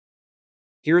embarrassing.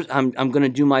 I'm going to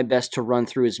do my best to run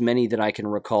through as many that I can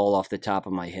recall off the top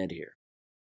of my head here.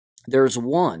 There's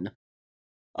one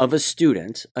of a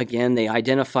student, again, they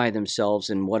identify themselves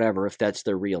in whatever, if that's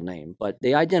their real name, but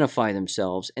they identify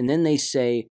themselves, and then they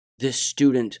say this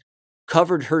student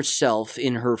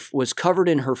was covered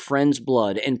in her friend's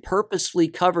blood, and purposefully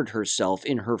covered herself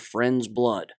in her friend's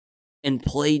blood, and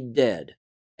played dead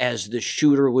as the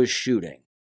shooter was shooting.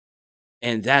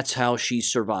 And that's how she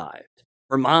survived.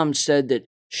 Her mom said that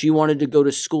she wanted to go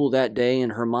to school that day,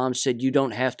 and her mom said, you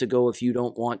don't have to go if you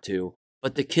don't want to.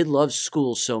 But the kid loves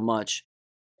school so much,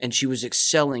 and she was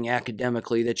excelling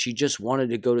academically, that she just wanted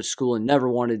to go to school and never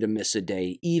wanted to miss a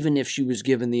day, even if she was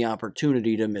given the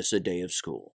opportunity to miss a day of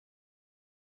school.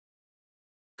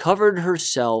 Covered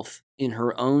herself in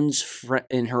her own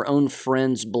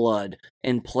friend's blood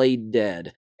and played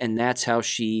dead, and that's how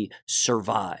she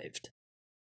survived.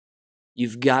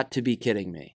 You've got to be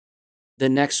kidding me. The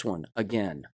next one,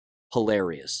 again,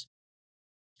 hilarious.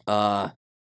 The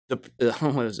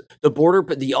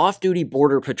off-duty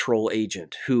border patrol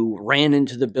agent who ran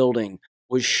into the building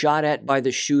was shot at by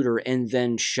the shooter and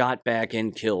then shot back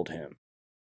and killed him,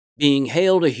 being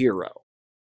hailed a hero.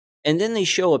 And then they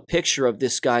show a picture of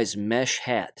this guy's mesh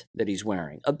hat that he's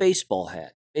wearing, a baseball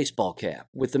cap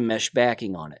with a mesh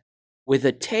backing on it, with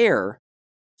a tear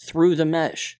through the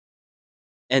mesh.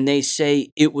 And they say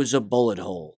it was a bullet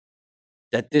hole,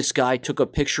 that this guy took a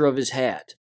picture of his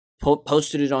hat,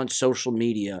 posted it on social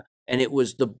media, and it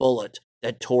was the bullet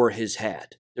that tore his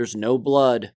hat. There's no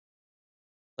blood.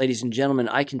 Ladies and gentlemen,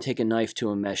 I can take a knife to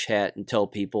a mesh hat and tell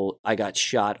people I got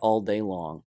shot all day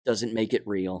long. Doesn't make it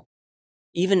real.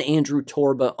 Even Andrew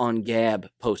Torba on Gab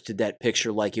posted that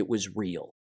picture like it was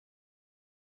real.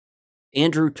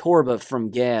 Andrew Torba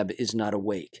from Gab is not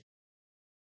awake.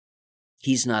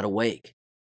 He's not awake.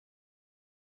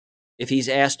 If he's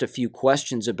asked a few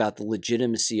questions about the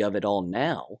legitimacy of it all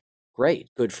now, great,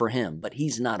 good for him, but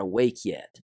he's not awake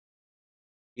yet.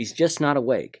 He's just not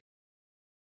awake.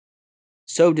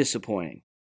 So disappointing.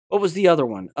 What was the other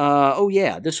one?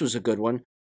 This was a good one.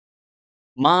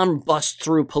 Mom busts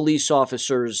through police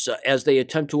officers as they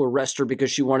attempt to arrest her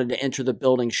because she wanted to enter the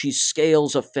building. She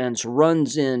scales a fence,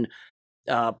 runs in,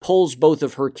 pulls both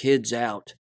of her kids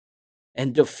out,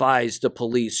 and defies the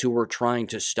police who were trying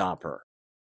to stop her.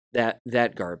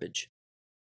 That garbage.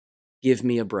 Give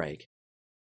me a break.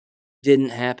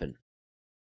 Didn't happen.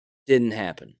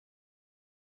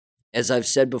 As I've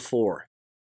said before,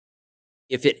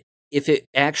 if it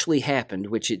actually happened,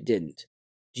 which it didn't,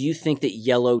 do you think that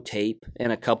yellow tape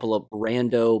and a couple of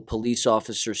rando police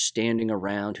officers standing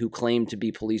around who claimed to be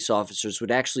police officers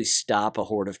would actually stop a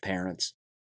horde of parents?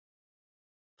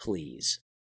 Please.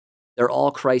 They're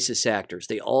all crisis actors.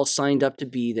 They all signed up to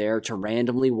be there to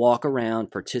randomly walk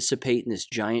around, participate in this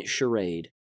giant charade.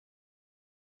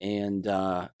 And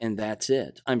that's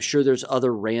it. I'm sure there's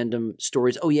other random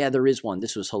stories. Oh yeah, there is one.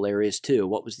 This was hilarious too.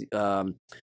 What was the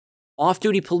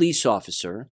off-duty police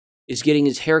officer is getting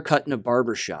his hair cut in a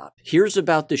barber shop, hears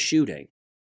about the shooting,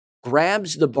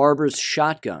 grabs the barber's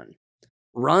shotgun,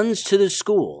 runs to the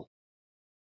school,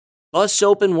 busts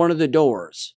open one of the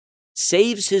doors,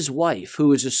 saves his wife,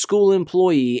 who is a school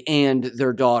employee, and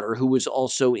their daughter, who was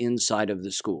also inside of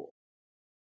the school,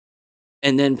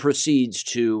 and then proceeds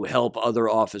to help other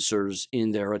officers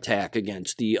in their attack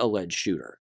against the alleged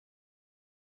shooter.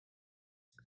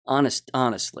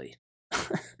 Honestly.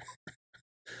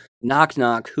 Knock,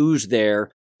 knock, who's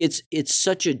there? It's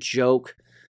such a joke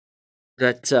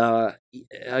that,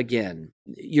 again,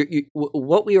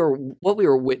 what we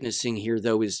are witnessing here,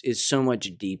 though, is so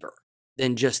much deeper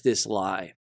than just this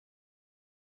lie.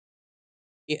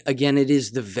 Again, it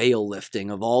is the veil lifting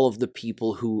of all of the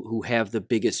people who have the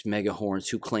biggest mega horns,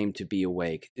 who claim to be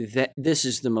awake. This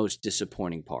is the most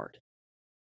disappointing part.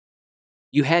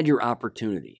 You had your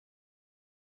opportunity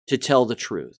to tell the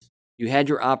truth. You had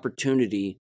your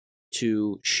opportunity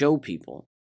to show people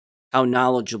how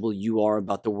knowledgeable you are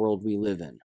about the world we live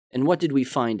in. And what did we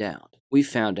find out? We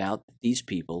found out that these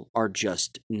people are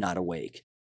just not awake.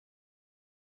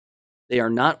 They are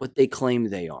not what they claim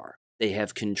they are. They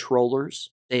have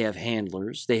controllers, they have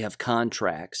handlers, they have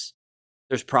contracts.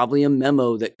 There's probably a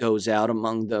memo that goes out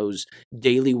among those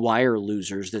Daily Wire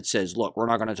losers that says, look, we're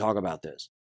not going to talk about this.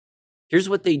 Here's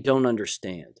what they don't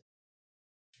understand,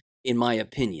 in my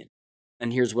opinion.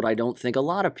 And here's what I don't think a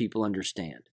lot of people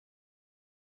understand.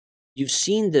 You've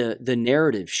seen the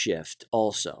narrative shift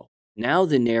also. Now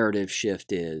the narrative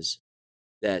shift is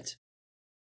that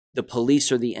the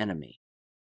police are the enemy.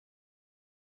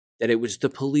 That it was the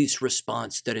police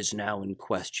response that is now in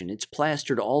question. It's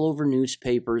plastered all over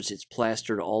newspapers. It's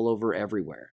plastered all over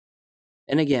everywhere.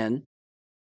 And again,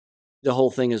 the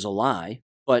whole thing is a lie,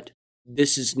 but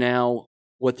this is now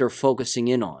what they're focusing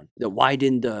in on. That why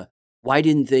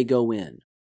didn't they go in?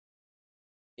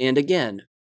 And again,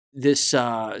 this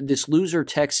loser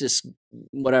Texas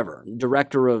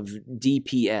director of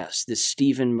DPS, this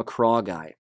Stephen McCraw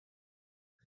guy,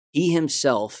 he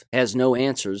himself has no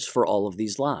answers for all of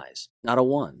these lies. Not a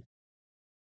one.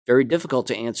 Very difficult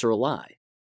to answer a lie.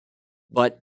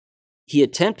 But he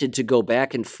attempted to go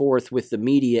back and forth with the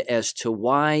media as to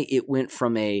why it went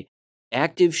from a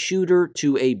active shooter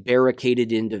to a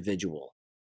barricaded individual.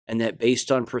 And that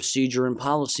based on procedure and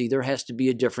policy, there has to be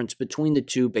a difference between the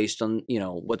two based on,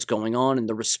 what's going on, and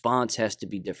the response has to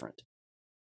be different.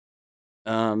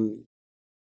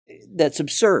 That's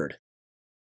absurd.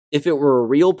 If it were a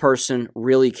real person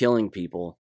really killing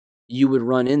people, you would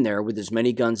run in there with as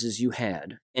many guns as you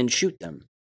had and shoot them.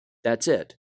 That's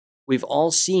it. We've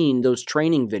all seen those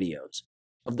training videos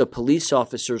of the police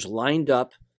officers lined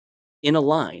up in a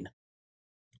line,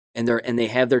 and they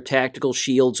have their tactical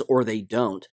shields, or they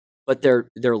don't, but they're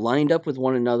lined up with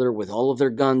one another with all of their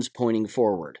guns pointing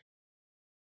forward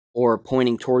or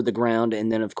pointing toward the ground,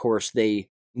 and then of course they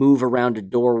move around a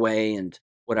doorway and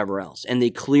whatever else, and they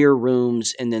clear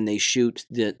rooms, and then they shoot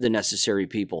the necessary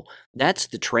people. That's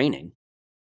the training.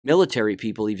 Military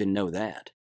people even know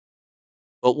that.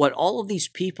 But what all of these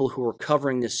people who are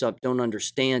covering this up don't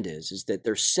understand is that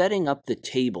they're setting up the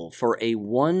table for a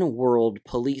one-world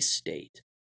police state.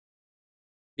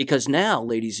 Because now,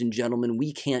 ladies and gentlemen,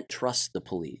 we can't trust the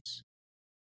police.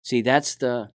 See, that's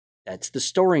the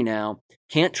story now.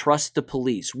 Can't trust the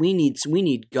police. We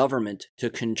need government to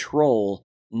control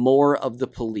more of the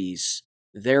police.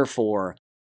 Therefore,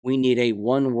 we need a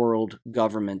one-world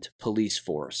government police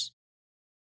force.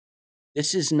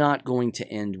 This is not going to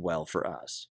end well for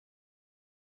us.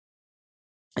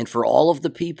 And for all of the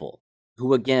people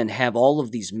who, again, have all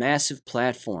of these massive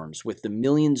platforms with the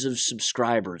millions of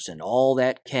subscribers and all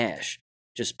that cash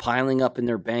just piling up in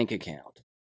their bank account,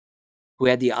 who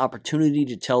had the opportunity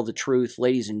to tell the truth,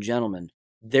 ladies and gentlemen,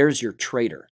 there's your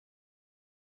traitor.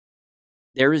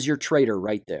 There is your traitor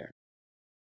right there.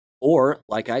 Or,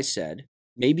 like I said,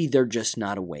 maybe they're just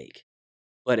not awake.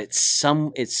 But it's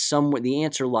somewhere, the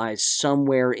answer lies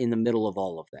somewhere in the middle of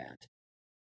all of that.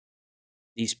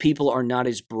 These people are not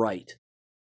as bright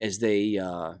as they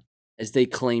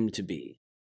claim to be.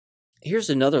 Here's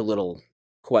another little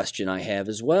question I have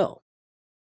as well.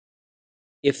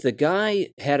 If the guy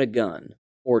had a gun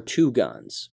or two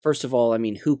guns, first of all,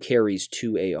 who carries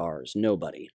two ARs?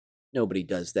 Nobody. Nobody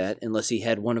does that unless he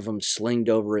had one of them slinged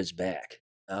over his back.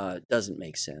 It doesn't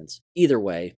make sense. Either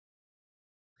way,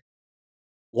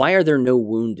 why are there no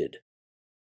wounded?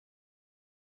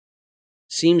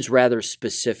 Seems rather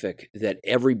specific that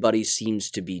everybody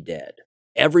seems to be dead.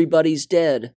 Everybody's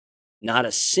dead. Not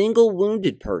a single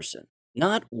wounded person.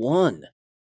 Not one.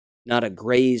 Not a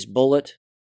grazed bullet.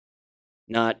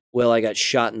 Not, well, I got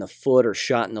shot in the foot or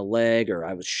shot in the leg or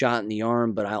I was shot in the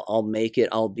arm, but I'll make it.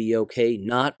 I'll be okay.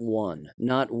 Not one.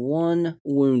 Not one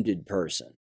wounded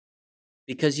person.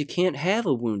 Because you can't have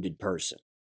a wounded person.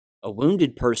 A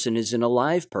wounded person is an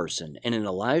alive person, and an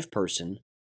alive person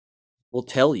will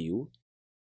tell you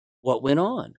what went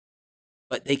on.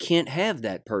 But they can't have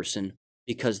that person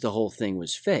because the whole thing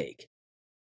was fake.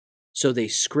 So they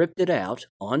script it out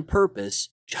on purpose,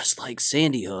 just like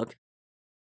Sandy Hook,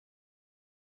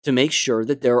 to make sure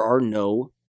that there are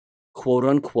no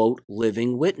quote-unquote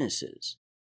living witnesses.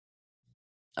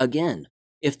 Again,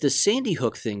 if the Sandy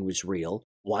Hook thing was real,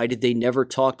 why did they never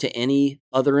talk to any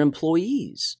other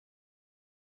employees?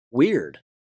 Weird.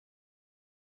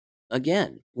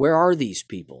 Again, where are these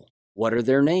people? What are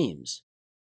their names?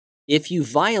 If you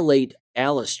violate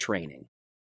Alice training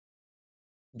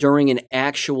during an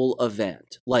actual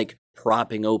event, like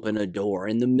propping open a door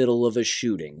in the middle of a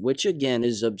shooting, which again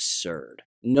is absurd.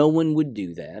 No one would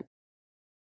do that.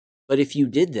 But if you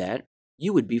did that,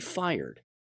 you would be fired.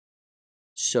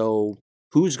 So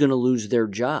who's going to lose their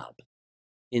job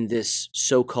in this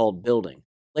so-called building?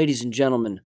 Ladies and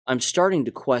gentlemen, I'm starting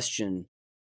to question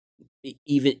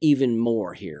even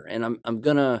more here, and I'm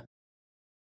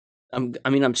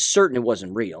certain it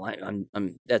wasn't real.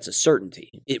 That's a certainty.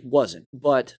 It wasn't,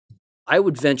 but I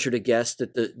would venture to guess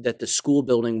that the school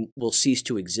building will cease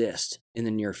to exist in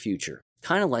the near future,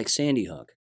 kind of like Sandy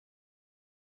Hook,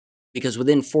 because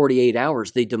within 48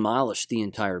 hours they demolished the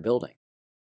entire building.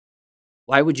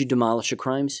 Why would you demolish a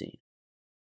crime scene?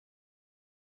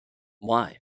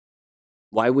 Why?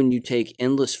 Why wouldn't you take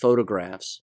endless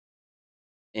photographs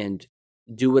and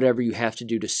do whatever you have to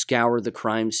do to scour the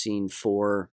crime scene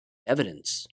for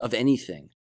evidence of anything?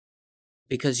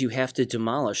 Because you have to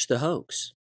demolish the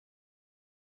hoax.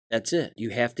 That's it.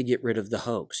 You have to get rid of the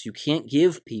hoax. You can't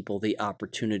give people the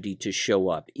opportunity to show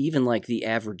up, even like the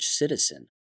average citizen.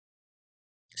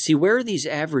 See, where are these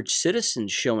average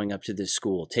citizens showing up to this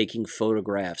school, taking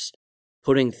photographs,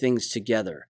 putting things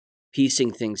together,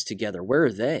 piecing things together? Where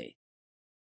are they?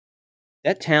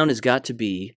 That town has got to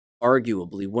be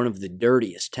arguably one of the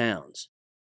dirtiest towns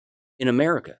in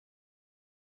America.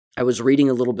 I was reading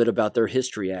a little bit about their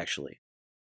history, actually.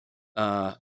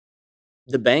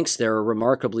 The banks there are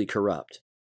remarkably corrupt.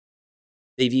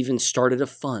 They've even started a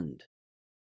fund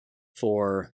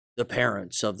for the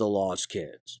parents of the lost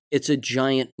kids. It's a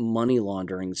giant money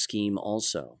laundering scheme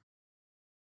also.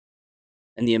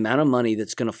 And the amount of money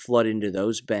that's going to flood into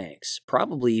those banks,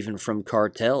 probably even from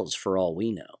cartels for all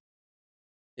we know,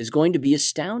 is going to be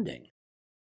astounding.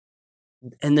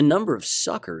 And the number of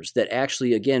suckers that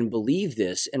actually, again, believe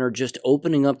this and are just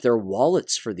opening up their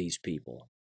wallets for these people.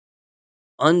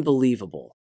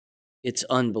 Unbelievable. It's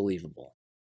unbelievable.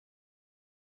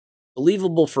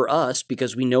 Believable for us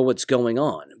because we know what's going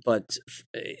on, but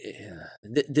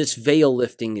this veil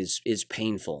lifting is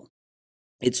painful.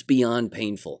 It's beyond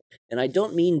painful. And I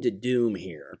don't mean to doom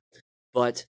here,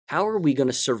 but how are we going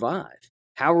to survive?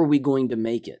 How are we going to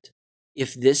make it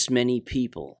if this many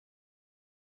people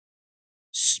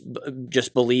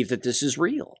just believe that this is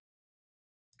real?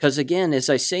 Because again, as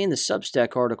I say in the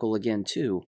Substack article again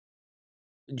too,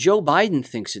 Joe Biden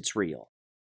thinks it's real.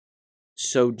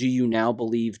 So do you now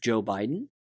believe Joe Biden?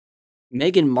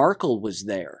 Meghan Markle was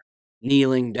there,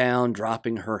 kneeling down,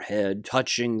 dropping her head,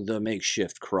 touching the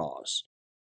makeshift cross.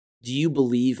 Do you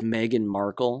believe Meghan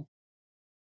Markle?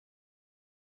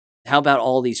 How about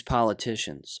all these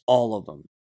politicians, all of them,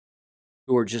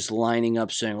 who are just lining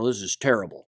up saying, well, this is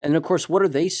terrible. And of course, what are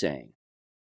they saying?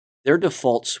 Their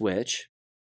default switch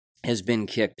has been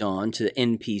kicked on to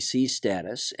NPC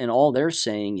status, and all they're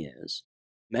saying is,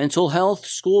 mental health,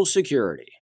 school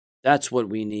security. That's what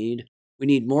we need. We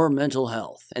need more mental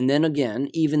health. And then again,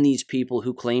 even these people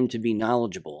who claim to be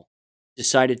knowledgeable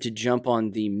decided to jump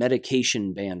on the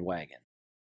medication bandwagon.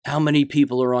 How many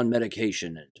people are on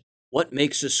medication? And what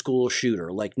makes a school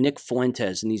shooter? Like Nick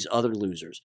Fuentes and these other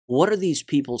losers. What are these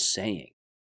people saying?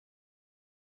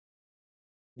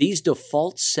 These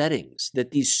default settings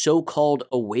that these so-called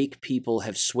awake people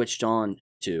have switched on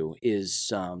to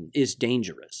is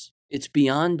dangerous. It's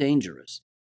beyond dangerous.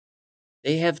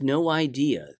 They have no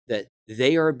idea that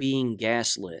they are being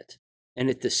gaslit, and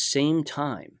at the same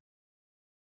time,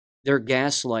 they're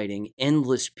gaslighting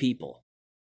endless people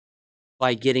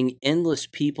by getting endless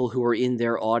people who are in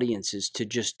their audiences to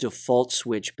just default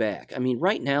switch back. I mean,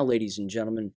 right now, ladies and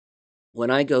gentlemen,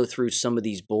 when I go through some of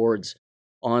these boards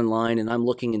online and I'm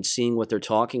looking and seeing what they're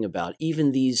talking about,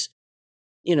 even these,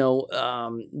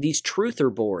 these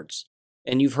truther boards,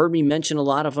 and you've heard me mention a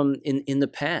lot of them in the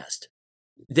past,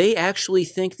 they actually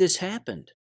think this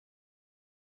happened.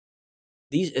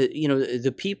 These,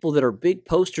 the people that are big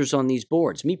posters on these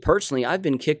boards, me personally, I've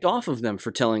been kicked off of them for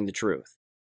telling the truth.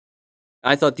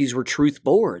 I thought these were truth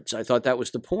boards. I thought that was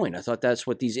the point. I thought that's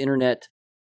what these internet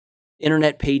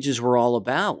pages were all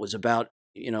about, was about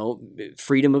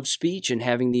freedom of speech and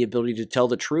having the ability to tell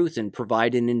the truth and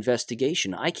provide an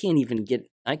investigation. I can't even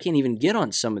get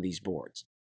on some of these boards.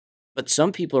 But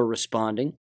some people are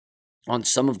responding on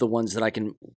some of the ones that I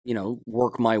can,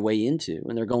 work my way into,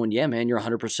 and they're going, "Yeah, man, you're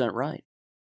 100% right.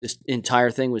 This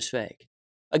entire thing was fake."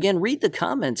 Again, read the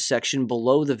comments section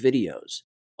below the videos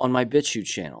on my BitChute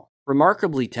channel.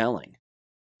 Remarkably telling.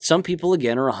 Some people,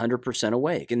 again, are 100%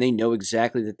 awake, and they know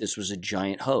exactly that this was a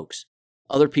giant hoax.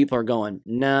 Other people are going,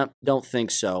 "Nah, don't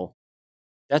think so.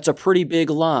 That's a pretty big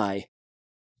lie."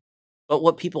 But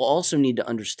what people also need to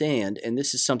understand, and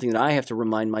this is something that I have to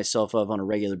remind myself of on a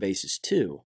regular basis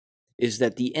too, is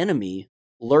that the enemy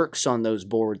lurks on those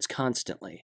boards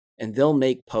constantly, and they'll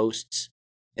make posts,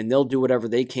 and they'll do whatever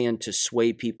they can to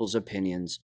sway people's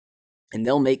opinions, and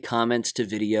they'll make comments to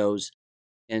videos,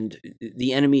 and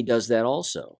the enemy does that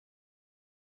also.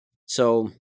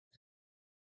 So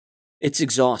it's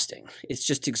exhausting. It's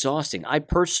just exhausting. I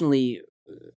personally,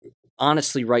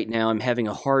 honestly, right now, I'm having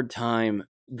a hard time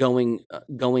going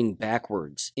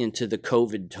backwards into the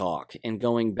COVID talk and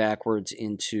going backwards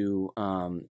into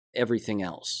everything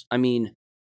else. I mean,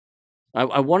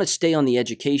 I want to stay on the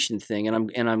education thing,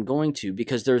 and I'm going to,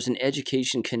 because there's an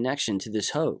education connection to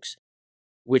this hoax,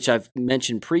 which I've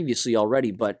mentioned previously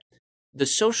already. But the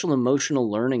social emotional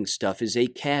learning stuff is a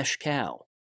cash cow.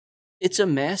 It's a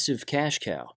massive cash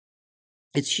cow.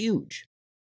 It's huge.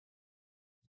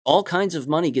 All kinds of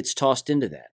money gets tossed into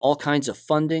that. All kinds of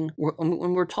funding.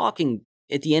 When we're talking,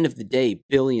 at the end of the day,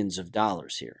 billions of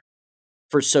dollars here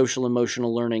for social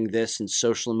emotional learning this and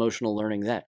social emotional learning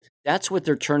that. That's what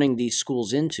they're turning these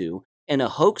schools into. And a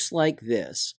hoax like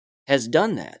this has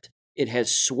done that. It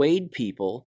has swayed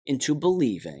people into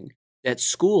believing that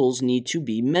schools need to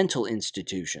be mental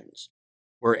institutions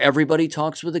where everybody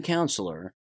talks with a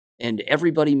counselor and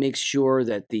everybody makes sure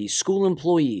that the school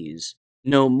employees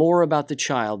know more about the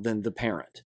child than the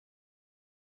parent.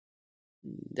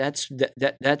 That's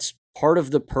part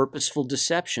of the purposeful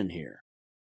deception here.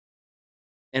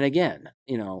 And again,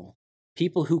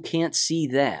 people who can't see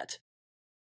that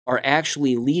are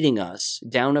actually leading us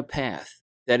down a path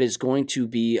that is going to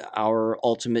be our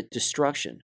ultimate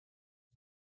destruction.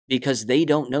 Because they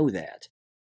don't know that.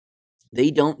 They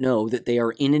don't know that they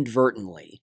are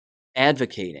inadvertently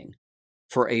advocating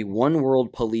for a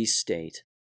one-world police state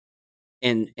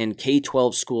and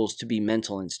K-12 schools to be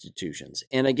mental institutions.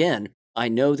 And again, I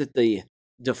know that the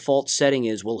default setting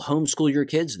is, well, homeschool your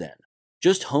kids then.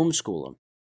 Just homeschool them.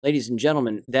 Ladies and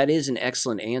gentlemen, that is an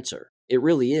excellent answer. It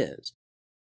really is.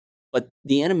 But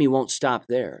the enemy won't stop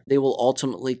there. They will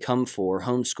ultimately come for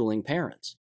homeschooling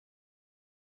parents.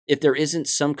 If there isn't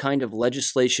some kind of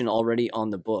legislation already on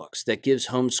the books that gives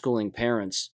homeschooling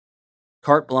parents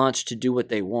carte blanche to do what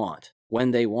they want,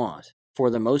 when they want, for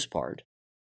the most part,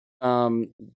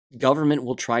 government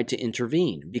will try to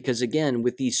intervene. Because again,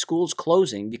 with these schools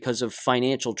closing because of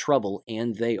financial trouble,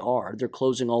 and they're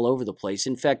closing all over the place.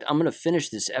 In fact, I'm going to finish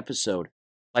this episode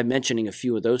by mentioning a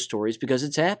few of those stories because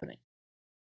it's happening.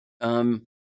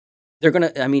 They're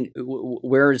going to,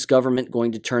 where is government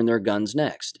going to turn their guns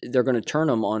next? They're going to turn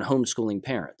them on homeschooling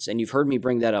parents. And you've heard me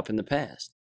bring that up in the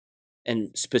past.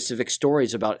 And specific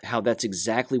stories about how that's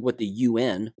exactly what the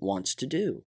UN wants to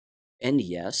do. And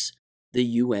yes, the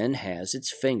UN has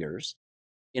its fingers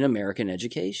in American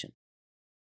education.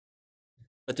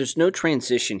 But there's no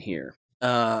transition here.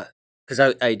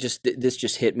 Because this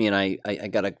just hit me, and I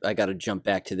gotta jump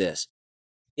back to this.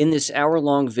 In this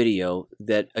hour-long video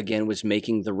that, again, was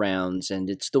making the rounds, and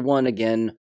it's the one,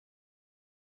 again,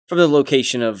 from the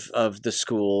location of the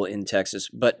school in Texas,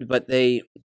 but they,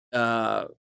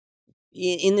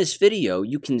 in this video,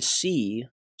 you can see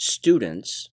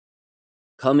students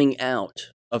coming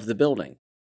out of the building.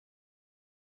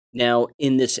 Now,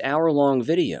 in this hour-long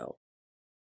video,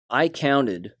 I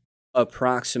counted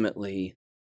approximately,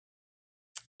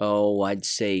 I'd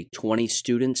say 20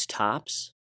 students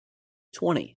tops.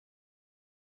 20.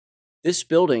 This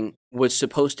building was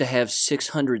supposed to have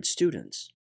 600 students.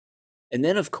 And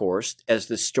then, of course, as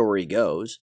the story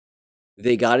goes,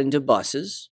 they got into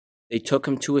buses. They took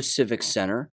them to a civic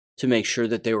center to make sure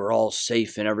that they were all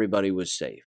safe and everybody was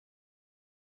safe.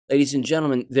 Ladies and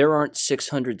gentlemen, there aren't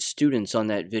 600 students on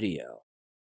that video.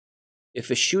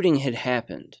 If a shooting had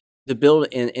happened, the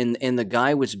and the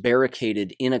guy was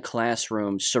barricaded in a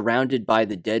classroom surrounded by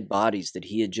the dead bodies that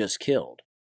he had just killed,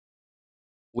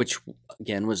 which,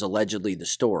 again, was allegedly the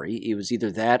story. It was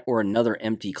either that or another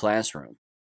empty classroom.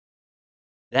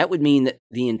 That would mean that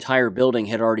the entire building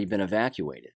had already been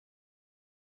evacuated.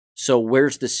 So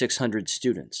where's the 600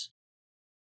 students?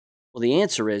 Well, the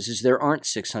answer is there aren't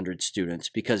 600 students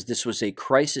because this was a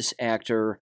crisis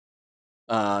actor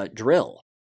drill.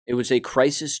 It was a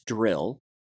crisis drill,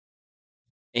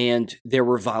 and there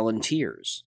were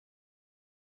volunteers.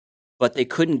 But they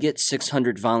couldn't get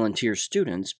 600 volunteer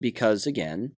students because,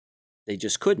 again, they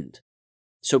just couldn't.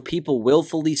 So people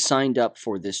willfully signed up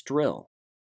for this drill.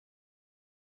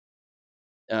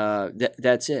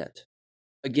 That's it.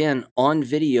 Again, on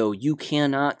video, you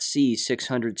cannot see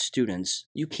 600 students.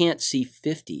 You can't see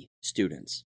 50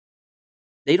 students.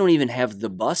 They don't even have the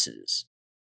buses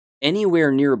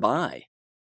anywhere nearby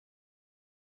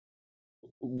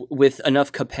with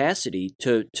enough capacity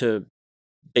to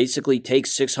basically take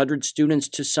 600 students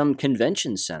to some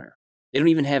convention center. They don't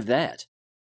even have that.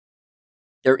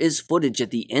 There is footage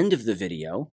at the end of the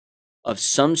video of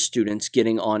some students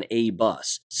getting on a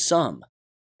bus. Some.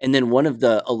 And then one of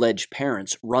the alleged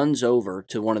parents runs over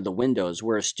to one of the windows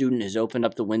where a student has opened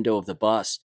up the window of the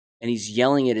bus, and he's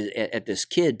yelling at this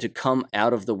kid to come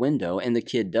out of the window, and the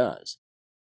kid does.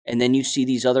 And then you see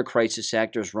these other crisis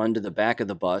actors run to the back of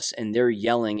the bus, and they're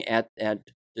yelling at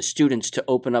the students to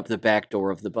open up the back door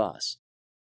of the bus.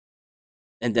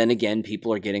 And then again,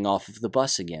 people are getting off of the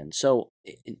bus again. So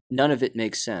none of it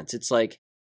makes sense. It's like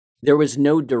there was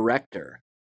no director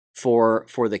for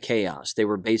the chaos. They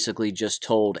were basically just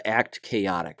told, act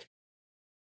chaotic.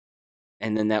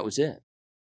 And then that was it.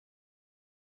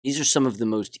 These are some of the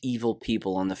most evil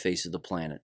people on the face of the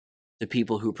planet. The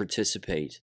people who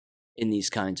participate in these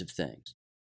kinds of things.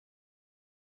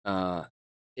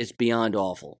 It's beyond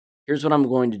awful. Here's what I'm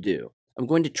going to do. I'm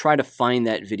going to try to find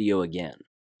that video again,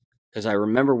 because I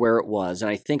remember where it was,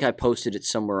 and I think I posted it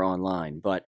somewhere online,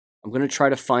 but I'm going to try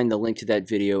to find the link to that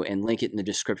video and link it in the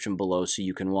description below so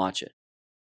you can watch it.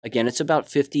 Again, it's about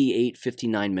 58,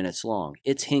 59 minutes long.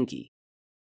 It's hinky.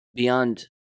 Beyond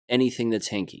anything that's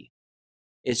hinky.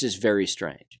 It's just very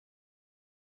strange.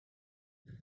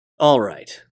 All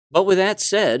right. But with that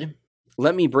said,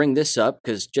 let me bring this up,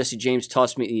 because Jesse James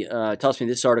tossed me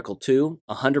this article too,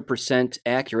 100%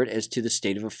 accurate as to the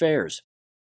state of affairs.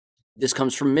 This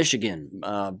comes from Michigan,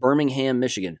 Birmingham,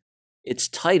 Michigan. It's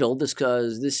titled,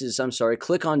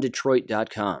 click on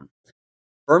Detroit.com.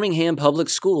 Birmingham Public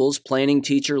Schools planning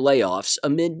teacher layoffs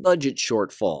amid budget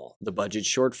shortfall. The budget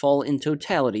shortfall in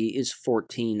totality is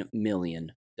 $14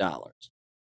 million.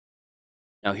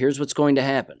 Now here's what's going to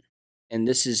happen. And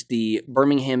this is the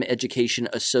Birmingham Education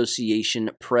Association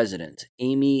president,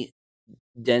 Amy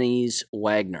Denise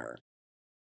Wagner.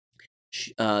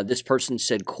 This person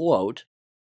said, quote,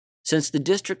 "Since the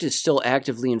district is still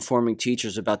actively informing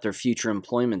teachers about their future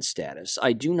employment status,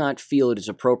 I do not feel it is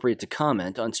appropriate to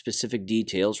comment on specific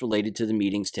details related to the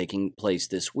meetings taking place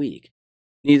this week.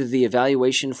 Neither the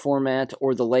evaluation format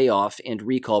or the layoff and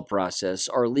recall process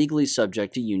are legally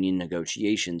subject to union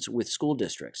negotiations with school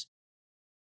districts."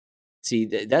 See,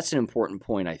 that's an important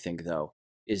point, I think, though,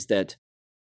 is that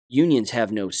unions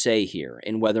have no say here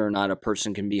in whether or not a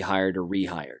person can be hired or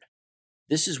rehired.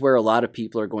 This is where a lot of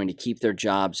people are going to keep their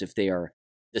jobs if they are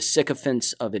the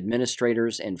sycophants of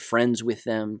administrators and friends with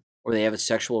them, or they have a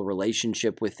sexual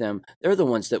relationship with them. They're the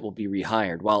ones that will be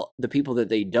rehired, while the people that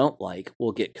they don't like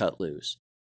will get cut loose.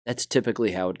 That's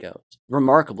typically how it goes.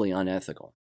 Remarkably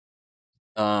unethical.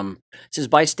 It says,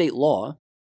 by state law,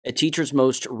 a teacher's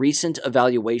most recent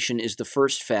evaluation is the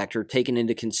first factor taken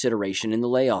into consideration in the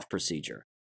layoff procedure.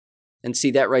 And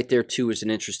see, that right there, too, is an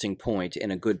interesting point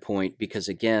and a good point because,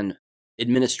 again,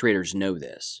 administrators know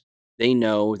this. They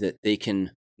know that they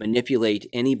can manipulate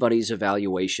anybody's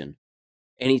evaluation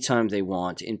anytime they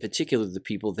want, in particular the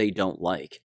people they don't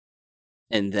like.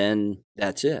 And then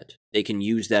that's it. They can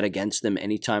use that against them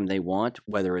anytime they want,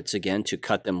 whether it's, again, to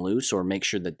cut them loose or make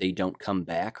sure that they don't come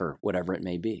back or whatever it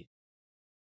may be.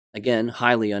 Again,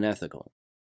 highly unethical.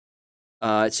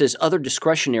 It says other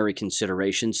discretionary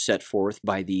considerations set forth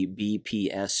by the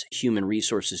BPS Human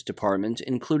Resources Department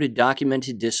included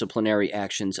documented disciplinary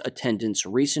actions, attendance,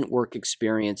 recent work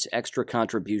experience, extra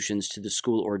contributions to the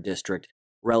school or district,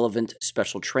 relevant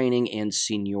special training, and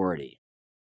seniority.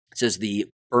 It says the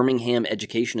Birmingham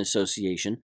Education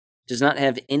Association does not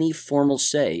have any formal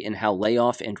say in how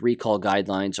layoff and recall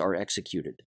guidelines are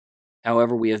executed.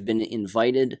 However, we have been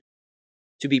invited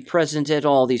to be present at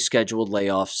all these scheduled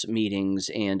layoffs meetings,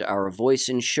 and our voice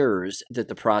ensures that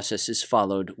the process is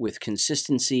followed with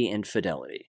consistency and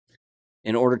fidelity.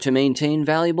 In order to maintain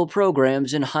valuable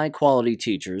programs and high-quality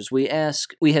teachers, we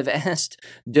have asked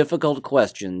difficult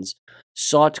questions,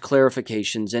 sought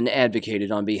clarifications, and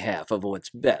advocated on behalf of what's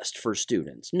best for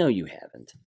students. No, you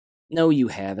haven't. No, you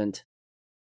haven't.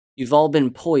 You've all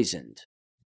been poisoned.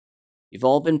 You've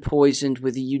all been poisoned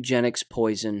with the eugenics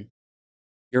poison.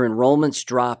 Your enrollment's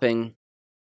dropping,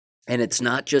 And it's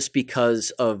not just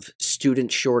because of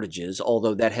student shortages,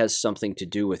 although that has something to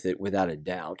do with it without a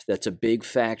doubt. That's a big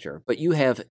factor. But you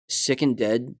have sick and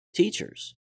dead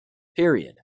teachers,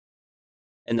 period.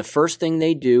 And the first thing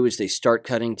they do is they start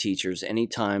cutting teachers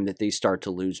anytime that they start to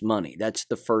lose money. That's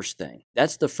the first thing.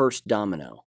 That's the first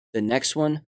domino. The next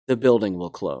one, the building will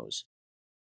close.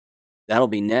 That'll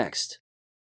be next.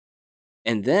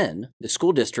 And then the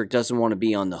school district doesn't want to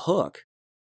be on the hook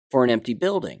for an empty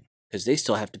building because they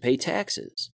still have to pay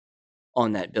taxes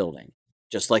on that building,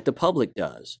 just like the public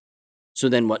does. So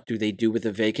then what do they do with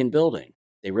a vacant building?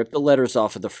 They rip the letters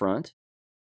off of the front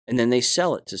and then they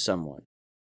sell it to someone.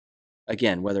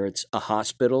 Again, whether it's a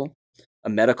hospital, a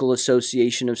medical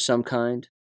association of some kind,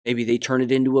 maybe they turn it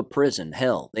into a prison.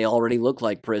 Hell, they already look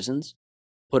like prisons.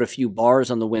 Put a few bars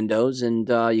on the windows and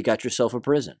you got yourself a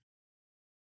prison.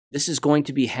 This is going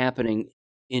to be happening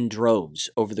in droves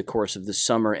over the course of the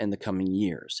summer and the coming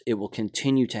years. It will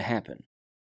continue to happen.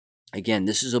 Again,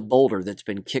 this is a boulder that's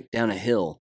been kicked down a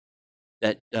hill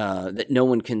that no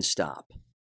one can stop.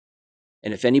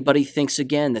 And if anybody thinks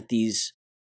again that these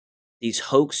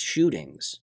hoax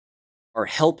shootings are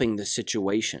helping the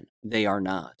situation, they are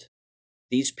not.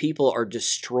 These people are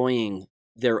destroying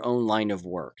their own line of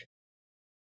work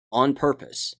on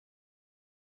purpose.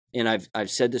 And I've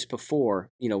said this before,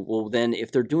 well then if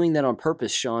they're doing that on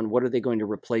purpose, Sean, what are they going to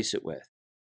replace it with?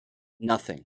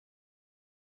 Nothing.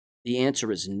 The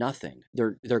answer is nothing.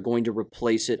 They're going to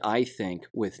replace it, I think,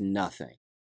 with nothing.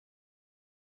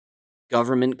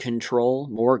 Government control,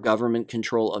 more government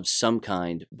control of some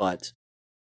kind, but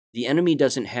the enemy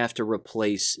doesn't have to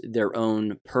replace their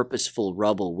own purposeful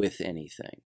rubble with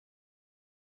anything.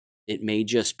 It may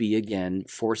just be, again,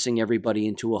 forcing everybody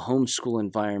into a homeschool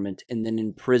environment and then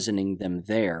imprisoning them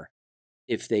there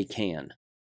if they can.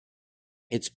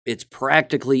 It's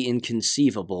practically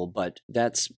inconceivable, but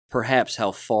that's perhaps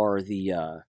how far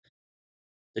the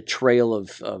trail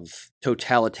of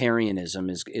totalitarianism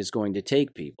is going to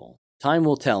take people. Time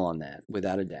will tell on that,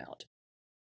 without a doubt.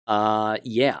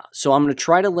 So I'm going to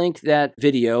try to link that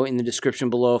video in the description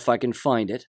below if I can find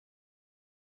it.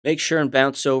 Make sure and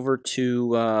bounce over to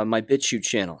my BitChute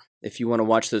channel if you want to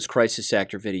watch those crisis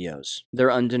actor videos.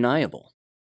 They're undeniable.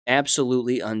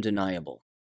 Absolutely undeniable.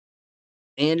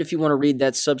 And if you want to read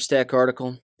that Substack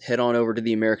article, head on over to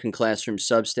the American Classroom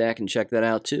Substack and check that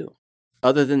out too.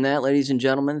 Other than that, ladies and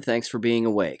gentlemen, thanks for being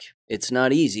awake. It's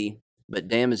not easy, but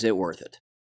damn is it worth it.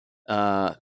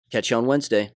 Catch you on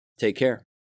Wednesday. Take care.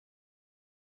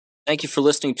 Thank you for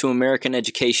listening to American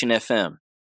Education FM.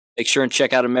 Make sure and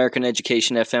check out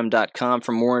AmericanEducationFM.com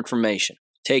for more information.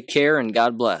 Take care and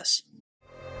God bless.